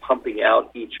heart is pumping out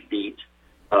each beat,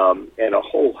 and a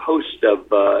whole host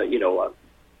of,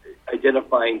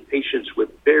 identifying patients with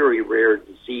very rare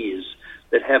disease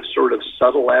that have sort of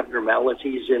subtle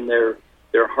abnormalities in their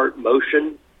heart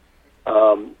motion.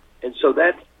 And so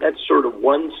that's sort of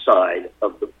one side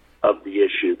of the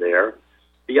issue there.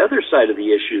 The other side of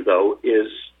the issue, though, is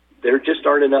there just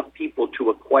aren't enough people to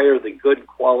acquire the good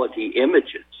quality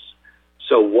images.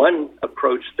 So one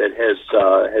approach that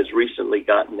has recently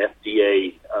gotten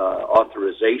FDA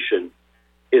authorization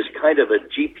is kind of a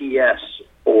GPS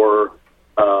for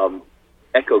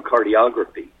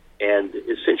echocardiography, and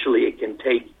essentially it can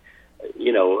take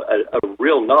a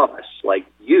real novice like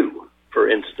you, for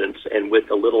instance, and with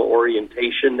a little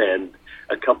orientation and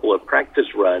a couple of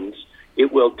practice runs,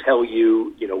 it will tell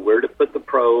you where to put the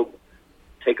probe,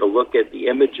 take a look at the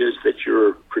images that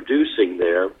you're producing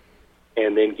there,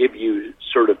 and then give you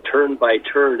sort of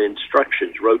turn-by-turn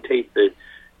instructions. Rotate the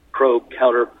probe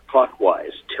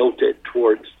counterclockwise, tilt it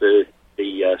towards the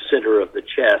center of the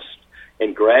chest,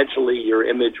 and gradually your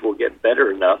image will get better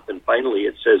enough, and finally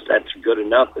it says that's good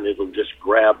enough, and it'll just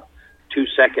grab 2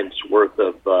 seconds worth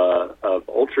of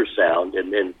ultrasound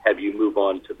and then have you move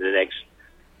on to the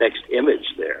next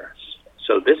image there.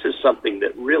 So this is something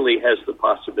that really has the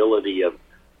possibility of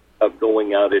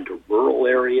going out into rural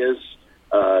areas,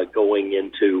 going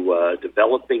into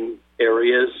developing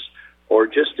areas, or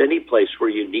just any place where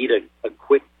you need a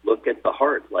quick look at the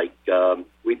heart. Like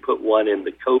we put one in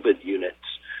the COVID units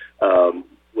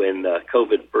when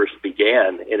COVID first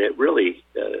began, and it really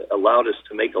allowed us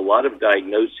to make a lot of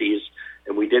diagnoses,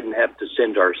 and we didn't have to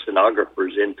send our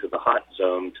sonographers into the hot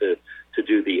zone to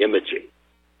do the imaging.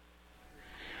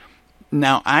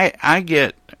 Now, I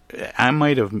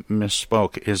might have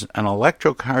misspoke. Is an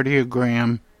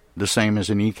electrocardiogram the same as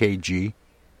an EKG?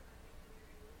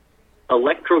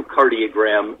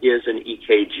 Electrocardiogram is an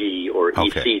EKG or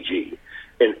ECG.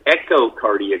 An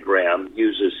echocardiogram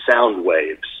uses sound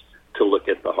waves to look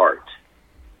at the heart.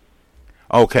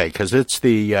 Okay, because it's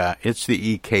the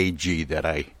EKG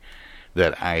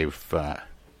that I've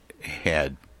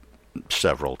had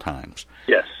several times.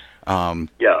 Yes.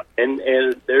 Yeah, and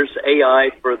there's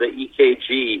AI for the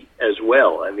EKG as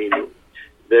well. I mean,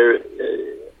 there,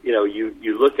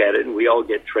 you look at it, and we all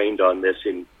get trained on this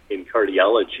in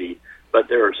cardiology, but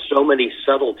there are so many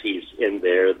subtleties in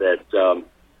there that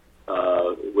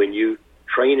when you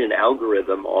train an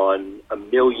algorithm on 1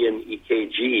 million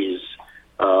EKGs,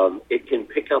 it can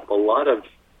pick up a lot of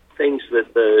things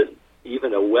that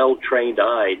even a well-trained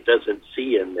eye doesn't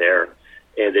see in there.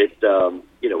 And it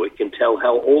can tell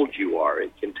how old you are.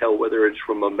 It can tell whether it's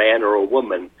from a man or a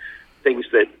woman, things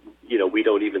that, we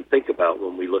don't even think about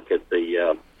when we look at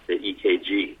the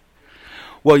EKG.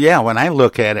 Well, yeah, when I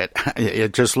look at it,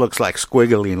 it just looks like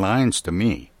squiggly lines to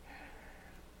me.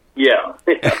 Yeah,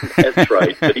 that's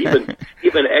right. But even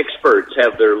experts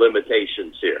have their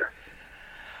limitations here.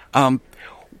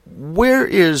 Where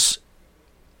is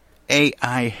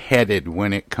AI headed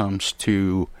when it comes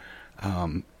to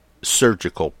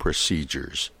surgical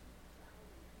procedures?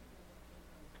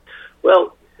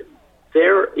 Well,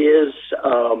 there is,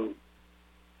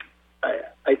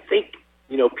 I think,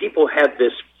 people have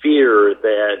this fear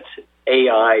that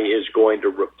AI is going to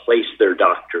replace their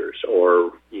doctors,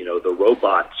 or, the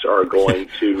robots are going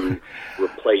to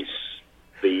replace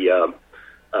the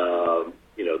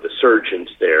surgeons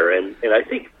there. And I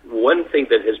think one thing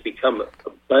that has become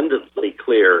abundantly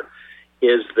clear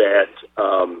is that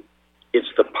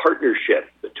it's the partnership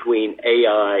between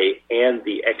AI and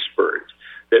the expert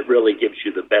that really gives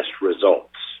you the best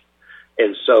results.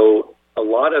 And so a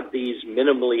lot of these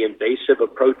minimally invasive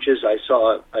approaches, I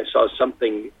saw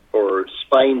something for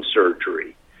spine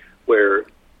surgery where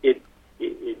it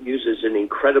uses an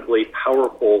incredibly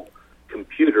powerful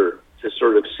computer to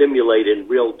sort of simulate in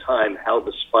real time how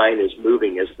the spine is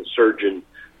moving as the surgeon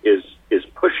is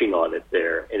pushing on it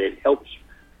there, and it helps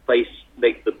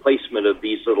make the placement of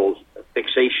these little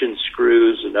fixation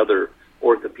screws and other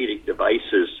orthopedic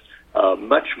devices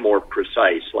much more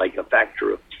precise, like a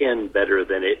factor of 10 better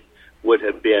than it would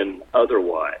have been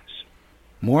otherwise.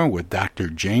 More with Dr.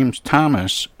 James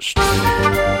Thomas.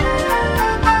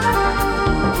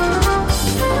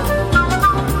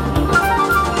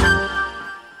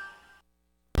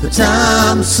 The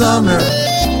Tom Sumner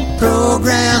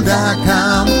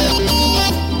Program.com.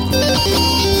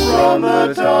 From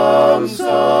the Tom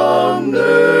Sumner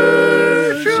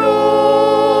Show.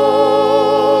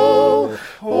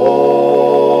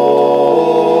 Oh,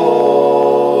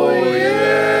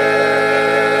 yeah.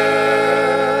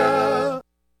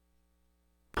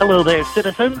 Hello there,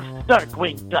 citizens.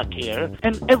 Darkwing Duck here,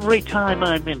 and every time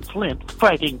I'm in Flint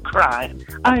fighting crime,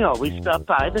 I always stop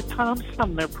by the Tom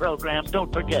Sumner Program.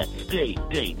 Don't forget, stay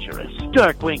dangerous.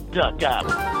 Darkwing Duck out.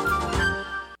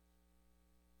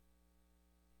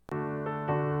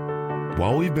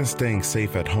 While we've been staying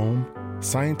safe at home,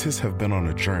 scientists have been on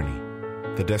a journey.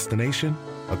 The destination?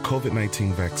 A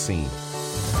COVID-19 vaccine.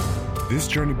 This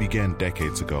journey began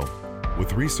decades ago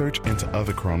with research into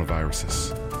other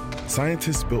coronaviruses.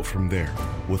 Scientists built from there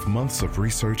with months of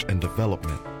research and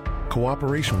development,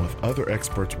 cooperation with other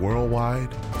experts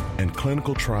worldwide, and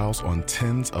clinical trials on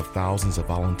tens of thousands of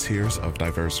volunteers of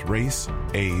diverse race,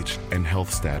 age, and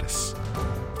health status.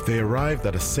 They arrived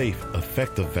at a safe,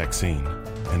 effective vaccine,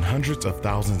 and hundreds of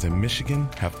thousands in Michigan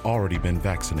have already been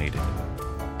vaccinated.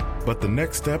 But the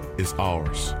next step is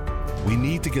ours. We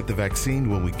need to get the vaccine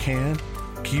when we can,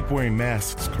 keep wearing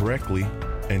masks correctly,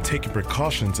 and taking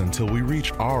precautions until we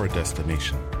reach our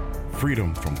destination.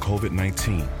 freedom from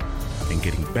COVID-19, and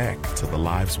getting back to the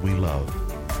lives we love.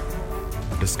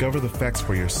 Discover the facts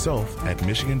for yourself at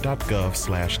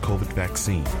michigan.gov/COVID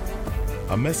vaccine.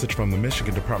 A message from the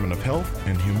Michigan Department of Health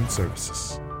and Human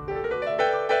Services.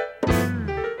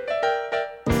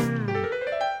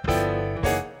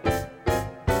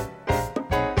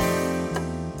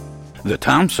 The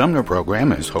Tom Sumner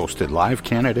Program has hosted live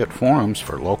candidate forums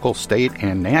for local, state,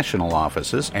 and national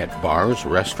offices at bars,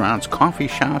 restaurants, coffee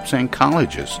shops, and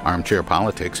colleges. Armchair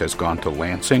Politics has gone to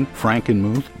Lansing,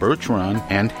 Frankenmuth, Birch Run,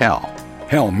 and Hell,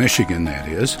 Michigan, that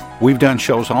is. We've done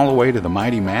shows all the way to the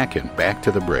Mighty Mac and back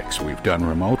to the Bricks. We've done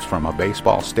remotes from a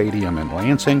baseball stadium in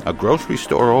Lansing, a grocery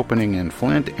store opening in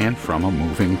Flint, and from a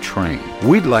moving train.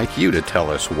 We'd like you to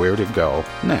tell us where to go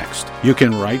next. You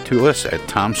can write to us at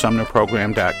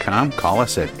TomSumnerProgram.com, call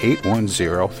us at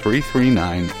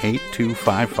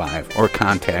 810-339-8255, or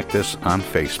contact us on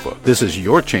Facebook. This is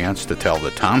your chance to tell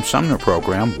the Tom Sumner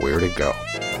Program where to go.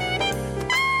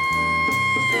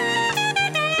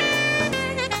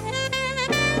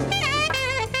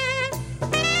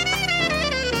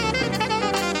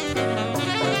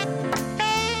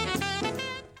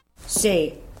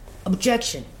 Say,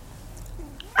 objection.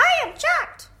 I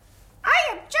object. I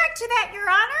object to that, Your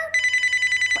Honor.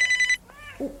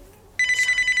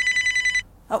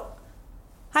 Oh,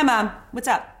 hi, Mom. What's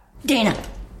up? Dana,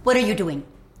 what are you doing?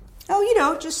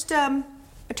 Oh, just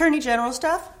Attorney General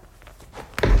stuff.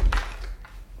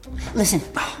 Listen,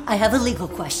 I have a legal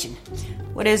question.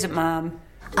 What is it, Mom?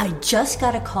 I just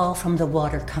got a call from the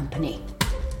water company.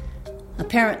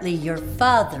 Apparently, your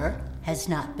father has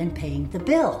not been paying the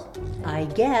bill. I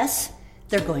guess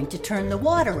they're going to turn the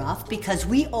water off because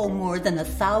we owe more than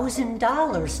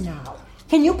 $1,000 now.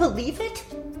 Can you believe it?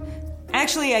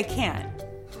 Actually, I can't.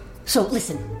 So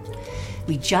listen,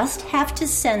 we just have to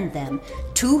send them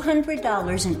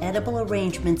 $200 in Edible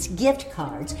Arrangements gift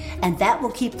cards, and that will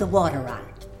keep the water on.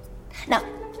 Now,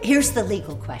 here's the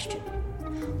legal question.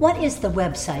 What is the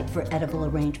website for Edible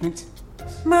Arrangements?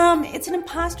 Mom, it's an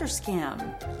imposter scam.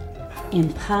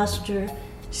 Imposter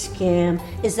scam.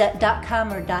 Is that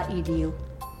 .com or .edu?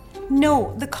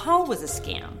 No, the call was a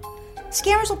scam.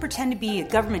 Scammers will pretend to be a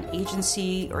government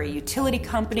agency or a utility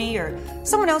company or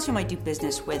someone else you might do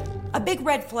business with. A big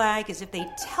red flag is if they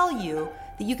tell you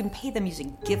that you can pay them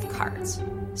using gift cards.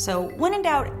 So when in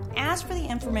doubt, ask for the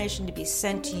information to be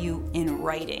sent to you in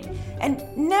writing. And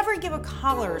never give a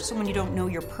caller or someone you don't know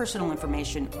your personal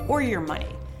information or your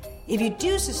money. If you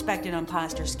do suspect an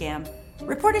imposter scam,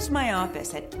 report it to my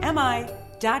office at mi.gov/AG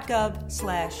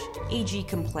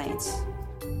complaints.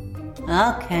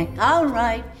 Okay, all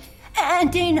right.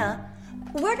 And Dana,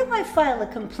 where do I file a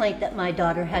complaint that my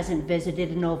daughter hasn't visited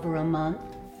in over a month?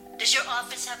 Does your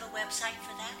office have a website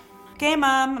for that? Okay,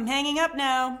 Mom, I'm hanging up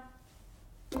now.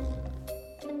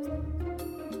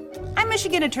 I'm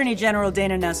Michigan Attorney General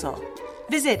Dana Nessel.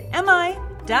 Visit mi.gov/AG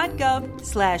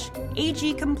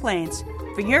complaints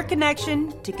for your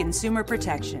connection to consumer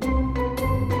protection.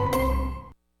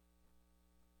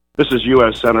 This is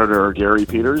U.S. Senator Gary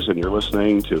Peters, and you're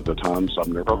listening to the Tom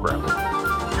Sumner Program.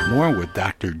 More with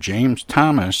Dr. James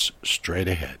Thomas straight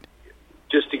ahead.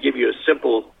 Just to give you a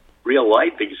simple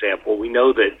real-life example, we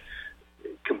know that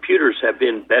computers have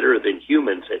been better than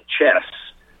humans at chess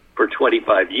for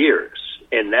 25 years,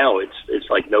 and now it's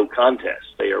like no contest.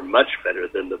 They are much better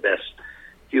than the best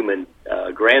human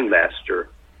grandmaster.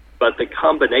 But the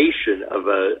combination of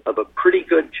a pretty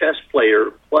good chess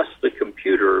player plus the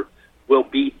computer will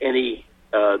beat any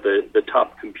the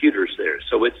top computers there.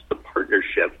 So it's the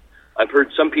partnership. I've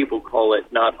heard some people call it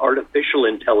not artificial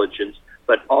intelligence,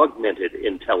 but augmented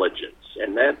intelligence,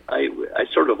 and that I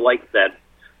sort of like that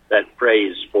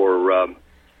phrase for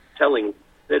telling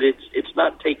that it's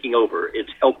not taking over,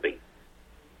 it's helping.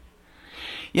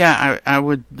 Yeah, I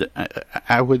would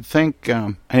think,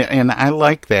 and I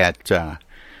like that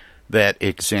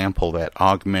example, that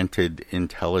augmented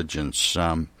intelligence.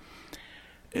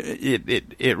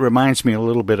 It reminds me a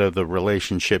little bit of the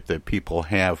relationship that people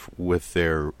have with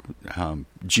their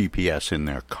GPS in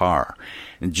their car.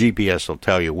 And GPS will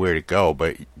tell you where to go,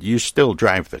 but you still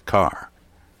drive the car.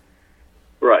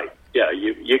 Right. Yeah,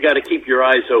 you got to keep your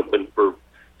eyes open for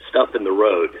stuff in the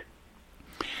road.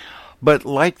 But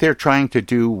like they're trying to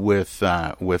do with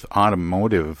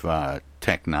automotive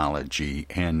technology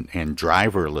and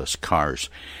driverless cars,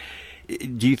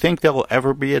 do you think there'll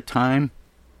ever be a time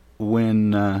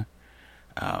when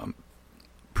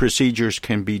procedures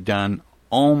can be done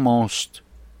almost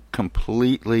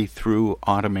completely through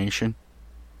automation?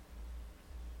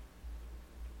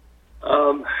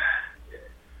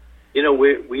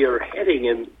 we are heading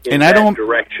in and that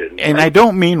direction. And I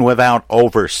don't mean without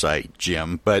oversight,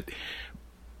 Jim, but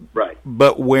right.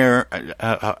 But where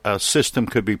a system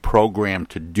could be programmed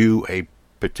to do a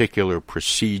particular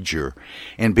procedure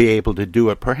and be able to do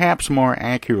it perhaps more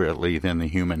accurately than the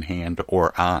human hand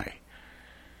or eye.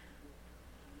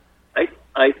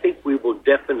 I think we will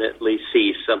definitely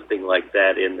see something like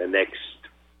that in the next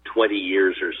 20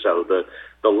 years or so.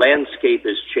 The landscape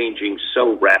is changing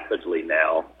so rapidly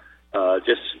now.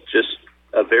 Just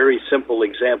a very simple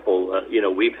example.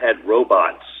 We've had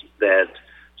robots that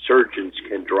surgeons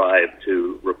can drive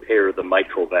to repair the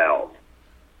mitral valve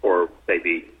for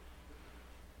maybe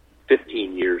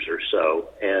 15 years or so,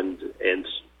 and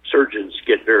surgeons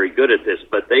get very good at this,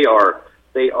 but they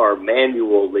are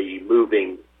manually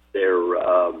moving their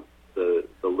the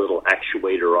little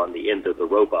actuator on the end of the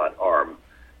robot arm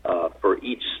for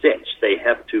each stitch. They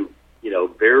have to,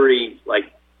 very like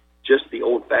just the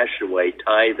old-fashioned way,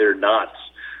 tie their knots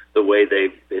the way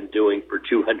they've been doing for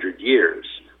 200 years.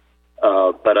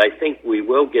 But I think we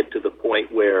will get to the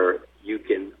point where you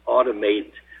can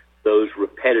automate those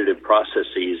repetitive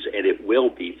processes, and it will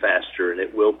be faster and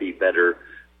it will be better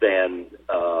than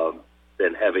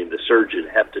having the surgeon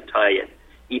have to tie it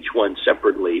each one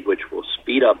separately, which will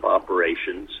speed up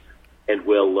operations and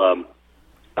will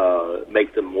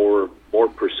make them more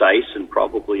precise and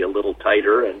probably a little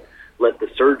tighter, and let the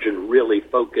surgeon really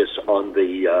focus on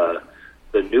the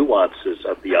nuances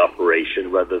of the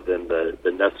operation rather than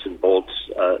the nuts and bolts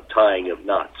tying of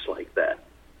knots like that.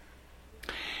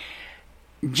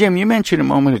 Jim, you mentioned a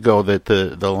moment ago that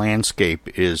the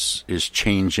landscape is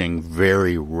changing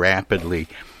very rapidly.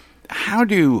 How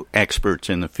do experts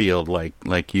in the field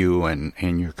like you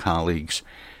and your colleagues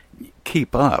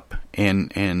keep up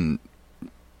and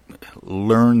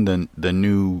learn the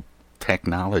new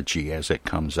technology as it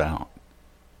comes out?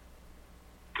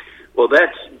 Well,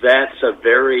 that's a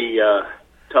very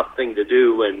tough thing to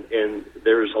do, and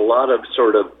there's a lot of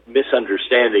sort of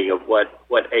misunderstanding of what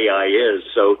AI is.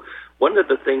 So one of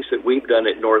the things that we've done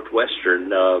at Northwestern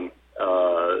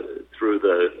through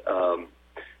the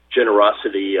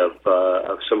generosity of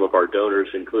some of our donors,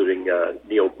 including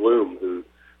Neil Bloom,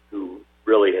 who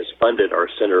really has funded our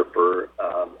Center for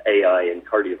AI and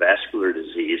Cardiovascular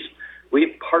Disease,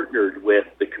 we've partnered with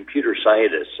the computer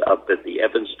scientists up at the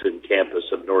Evanston campus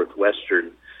of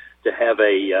Northwestern to have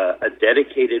a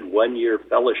dedicated one-year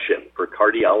fellowship for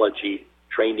cardiology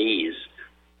trainees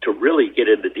to really get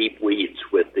in the deep weeds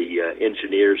with the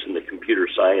engineers and the computer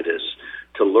scientists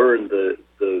to learn the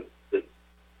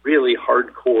really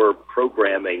hardcore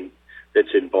programming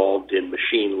that's involved in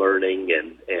machine learning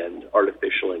and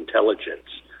artificial intelligence.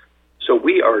 So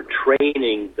we are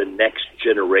training the next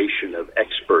generation of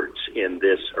experts in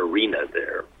this arena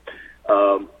there.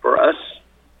 For us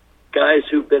guys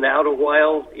who've been out a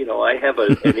while, I have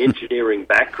an engineering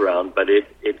background, but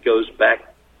it goes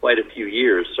back quite a few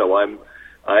years. So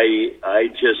I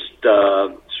just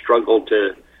struggle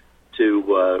to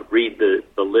read the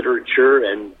literature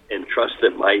and trust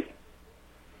that my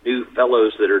new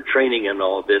fellows that are training in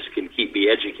all of this can keep me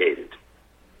educated.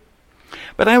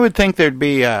 But I would think there'd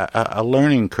be a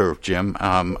learning curve, Jim,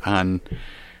 on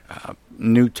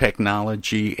new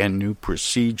technology and new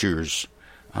procedures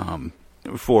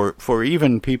for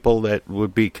even people that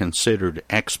would be considered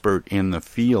expert in the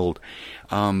field.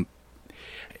 And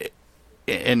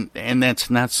that's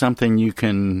not something you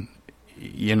can,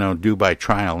 do by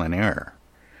trial and error.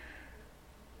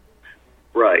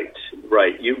 Right.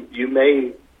 You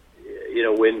may,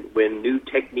 when new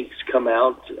techniques come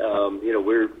out,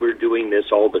 we're doing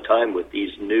this all the time with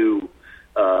these new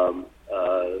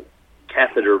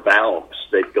catheter valves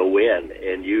that go in,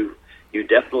 and you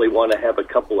definitely want to have a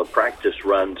couple of practice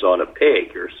runs on a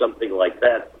pig or something like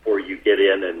that before you get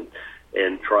in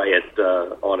and try it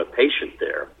on a patient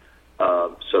there.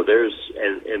 So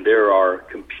there are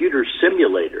computer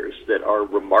simulators that are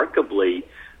remarkably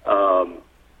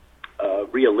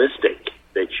realistic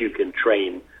that you can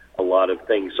train a lot of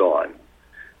things on.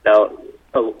 Now,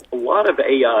 a lot of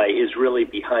AI is really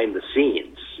behind the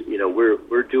scenes.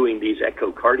 We're doing these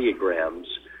echocardiograms,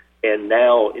 and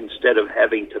now instead of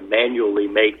having to manually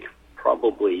make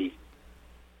probably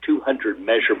 200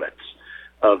 measurements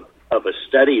of a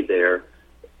study there,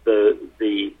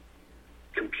 the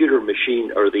computer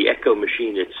machine or the echo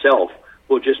machine itself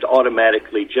will just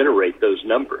automatically generate those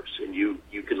numbers, and you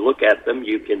can look at them.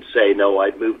 You can say, no,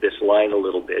 I'd move this line a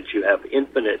little bit. You have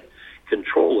infinite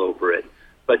control over it,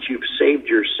 but you've saved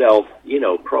yourself,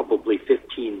 probably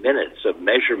 15 minutes of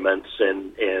measurements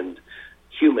and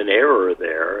human error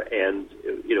there. And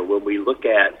when we look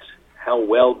at how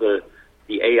well the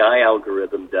the AI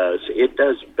algorithm does, it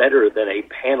does better than a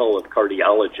panel of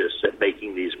cardiologists at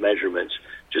making these measurements,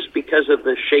 just because of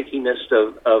the shakiness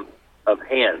of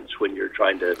hands when you're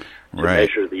trying to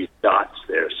measure these dots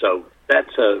there. So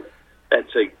that's a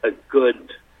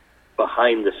good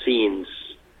behind the scenes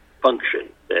function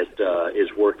that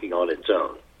is working on its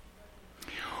own.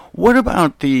 What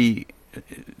about the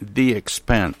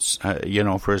expense?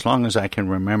 For as long as I can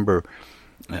remember,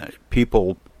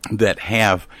 people that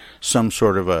have some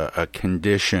sort of a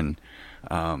condition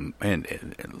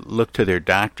and look to their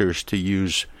doctors to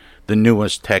use the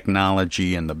newest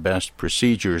technology and the best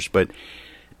procedures, but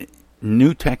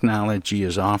new technology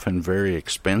is often very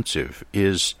expensive.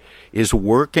 Is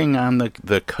working on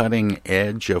the cutting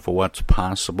edge of what's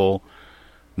possible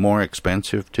more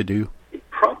expensive to do? It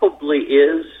probably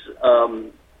is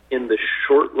in the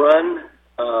short run.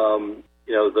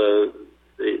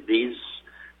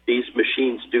 These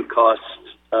machines do cost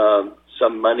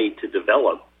some money to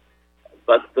develop,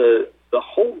 but the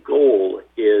whole goal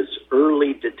is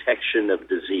early detection of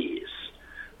disease.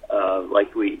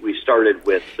 Like we started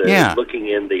with looking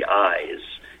in the eyes.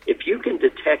 If you can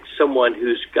detect someone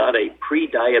who's got a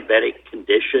pre-diabetic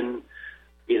condition,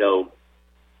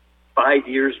 5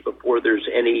 years before there's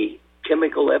any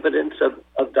chemical evidence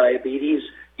of diabetes,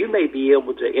 you may be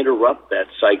able to interrupt that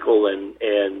cycle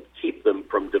and keep them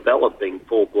from developing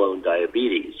full-blown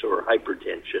diabetes or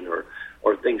hypertension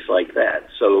or things like that.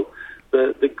 So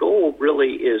the goal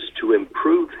really is to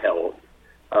improve health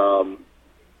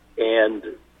and,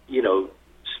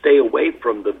 stay away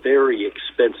from the very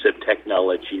expensive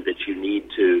technology that you need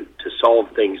to solve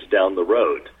things down the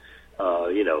road.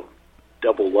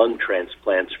 Double lung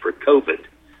transplants for COVID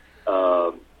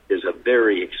is a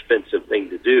very expensive thing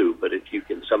to do, but if you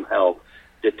can somehow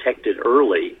detect it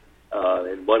early,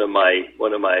 and one of my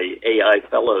AI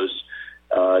fellows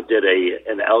did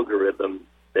an algorithm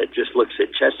that just looks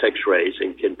at chest X-rays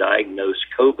and can diagnose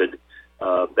COVID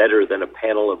better than a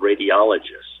panel of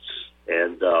radiologists,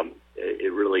 and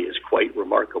it really is quite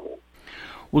remarkable.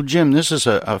 Well, Jim, this is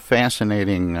a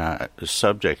fascinating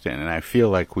subject, and I feel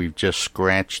like we've just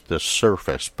scratched the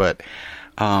surface, but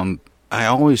I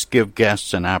always give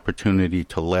guests an opportunity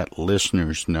to let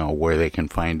listeners know where they can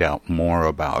find out more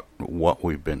about what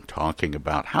we've been talking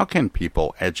about. How can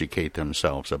people educate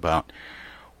themselves about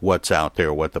what's out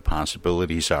there, what the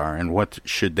possibilities are, and what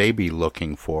should they be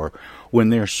looking for when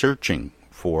they're searching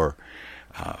for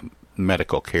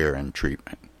medical care and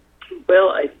treatment?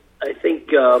 Well, I think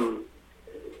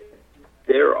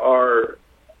there are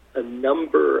a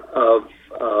number of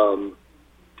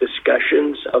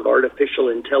discussions of artificial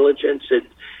intelligence.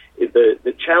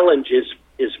 The challenge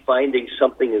is finding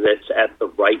something that's at the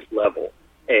right level.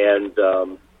 And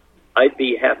I'd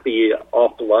be happy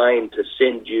offline to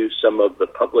send you some of the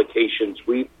publications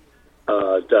we've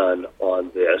done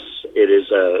on this. It is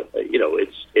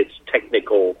it's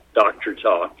technical doctor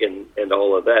talk and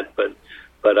all of that, but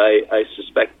I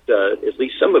suspect at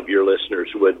least some of your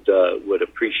listeners would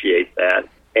appreciate that.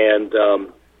 And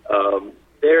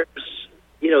there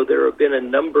have been a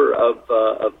number of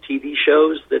TV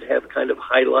shows that have kind of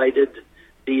highlighted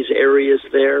these areas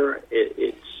there.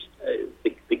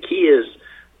 The key is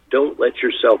don't let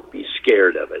yourself be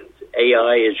scared of it.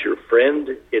 AI is your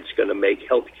friend. It's going to make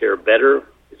healthcare better.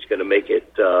 It's going to make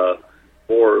it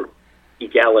more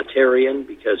egalitarian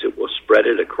because it will spread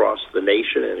it across the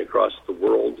nation and across the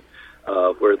world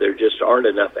where there just aren't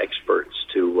enough experts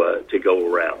to go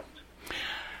around.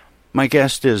 My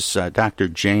guest is Dr.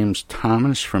 James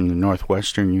Thomas from the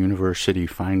Northwestern University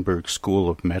Feinberg School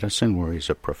of Medicine, where he's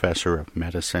a professor of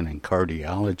medicine and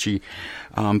cardiology.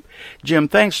 Jim,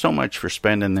 thanks so much for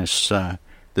spending this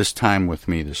time with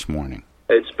me this morning.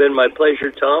 It's been my pleasure,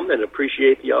 Tom, and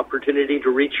appreciate the opportunity to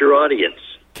reach your audience.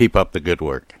 Keep up the good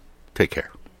work. Take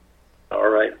care. All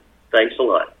right. Thanks a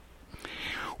lot.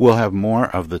 We'll have more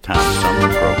of the Tom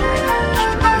Sumner program.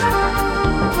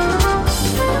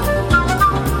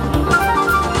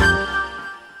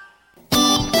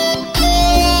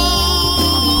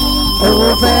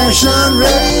 Old-fashioned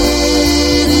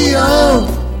radio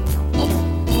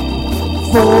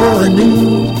for a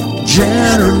new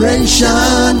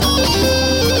generation.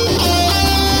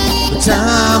 The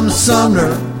Tom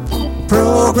Sumner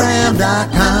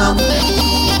Program.com.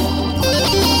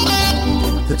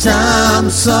 The Tom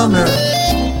Sumner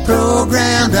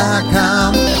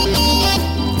Program.com.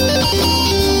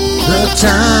 The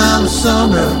Tom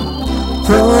Sumner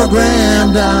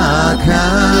Program.com.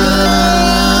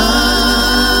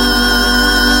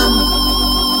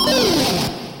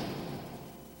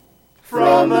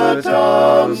 From the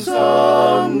Tom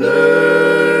Sumner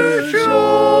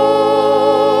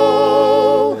Show.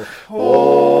 Oh.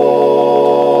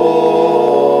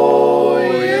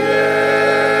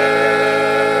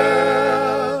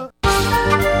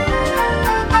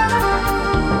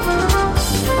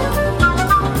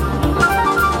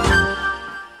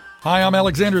 Hi, I'm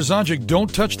Alexander Zonjic.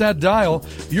 Don't touch that dial.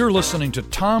 You're listening to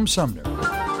Tom Sumner.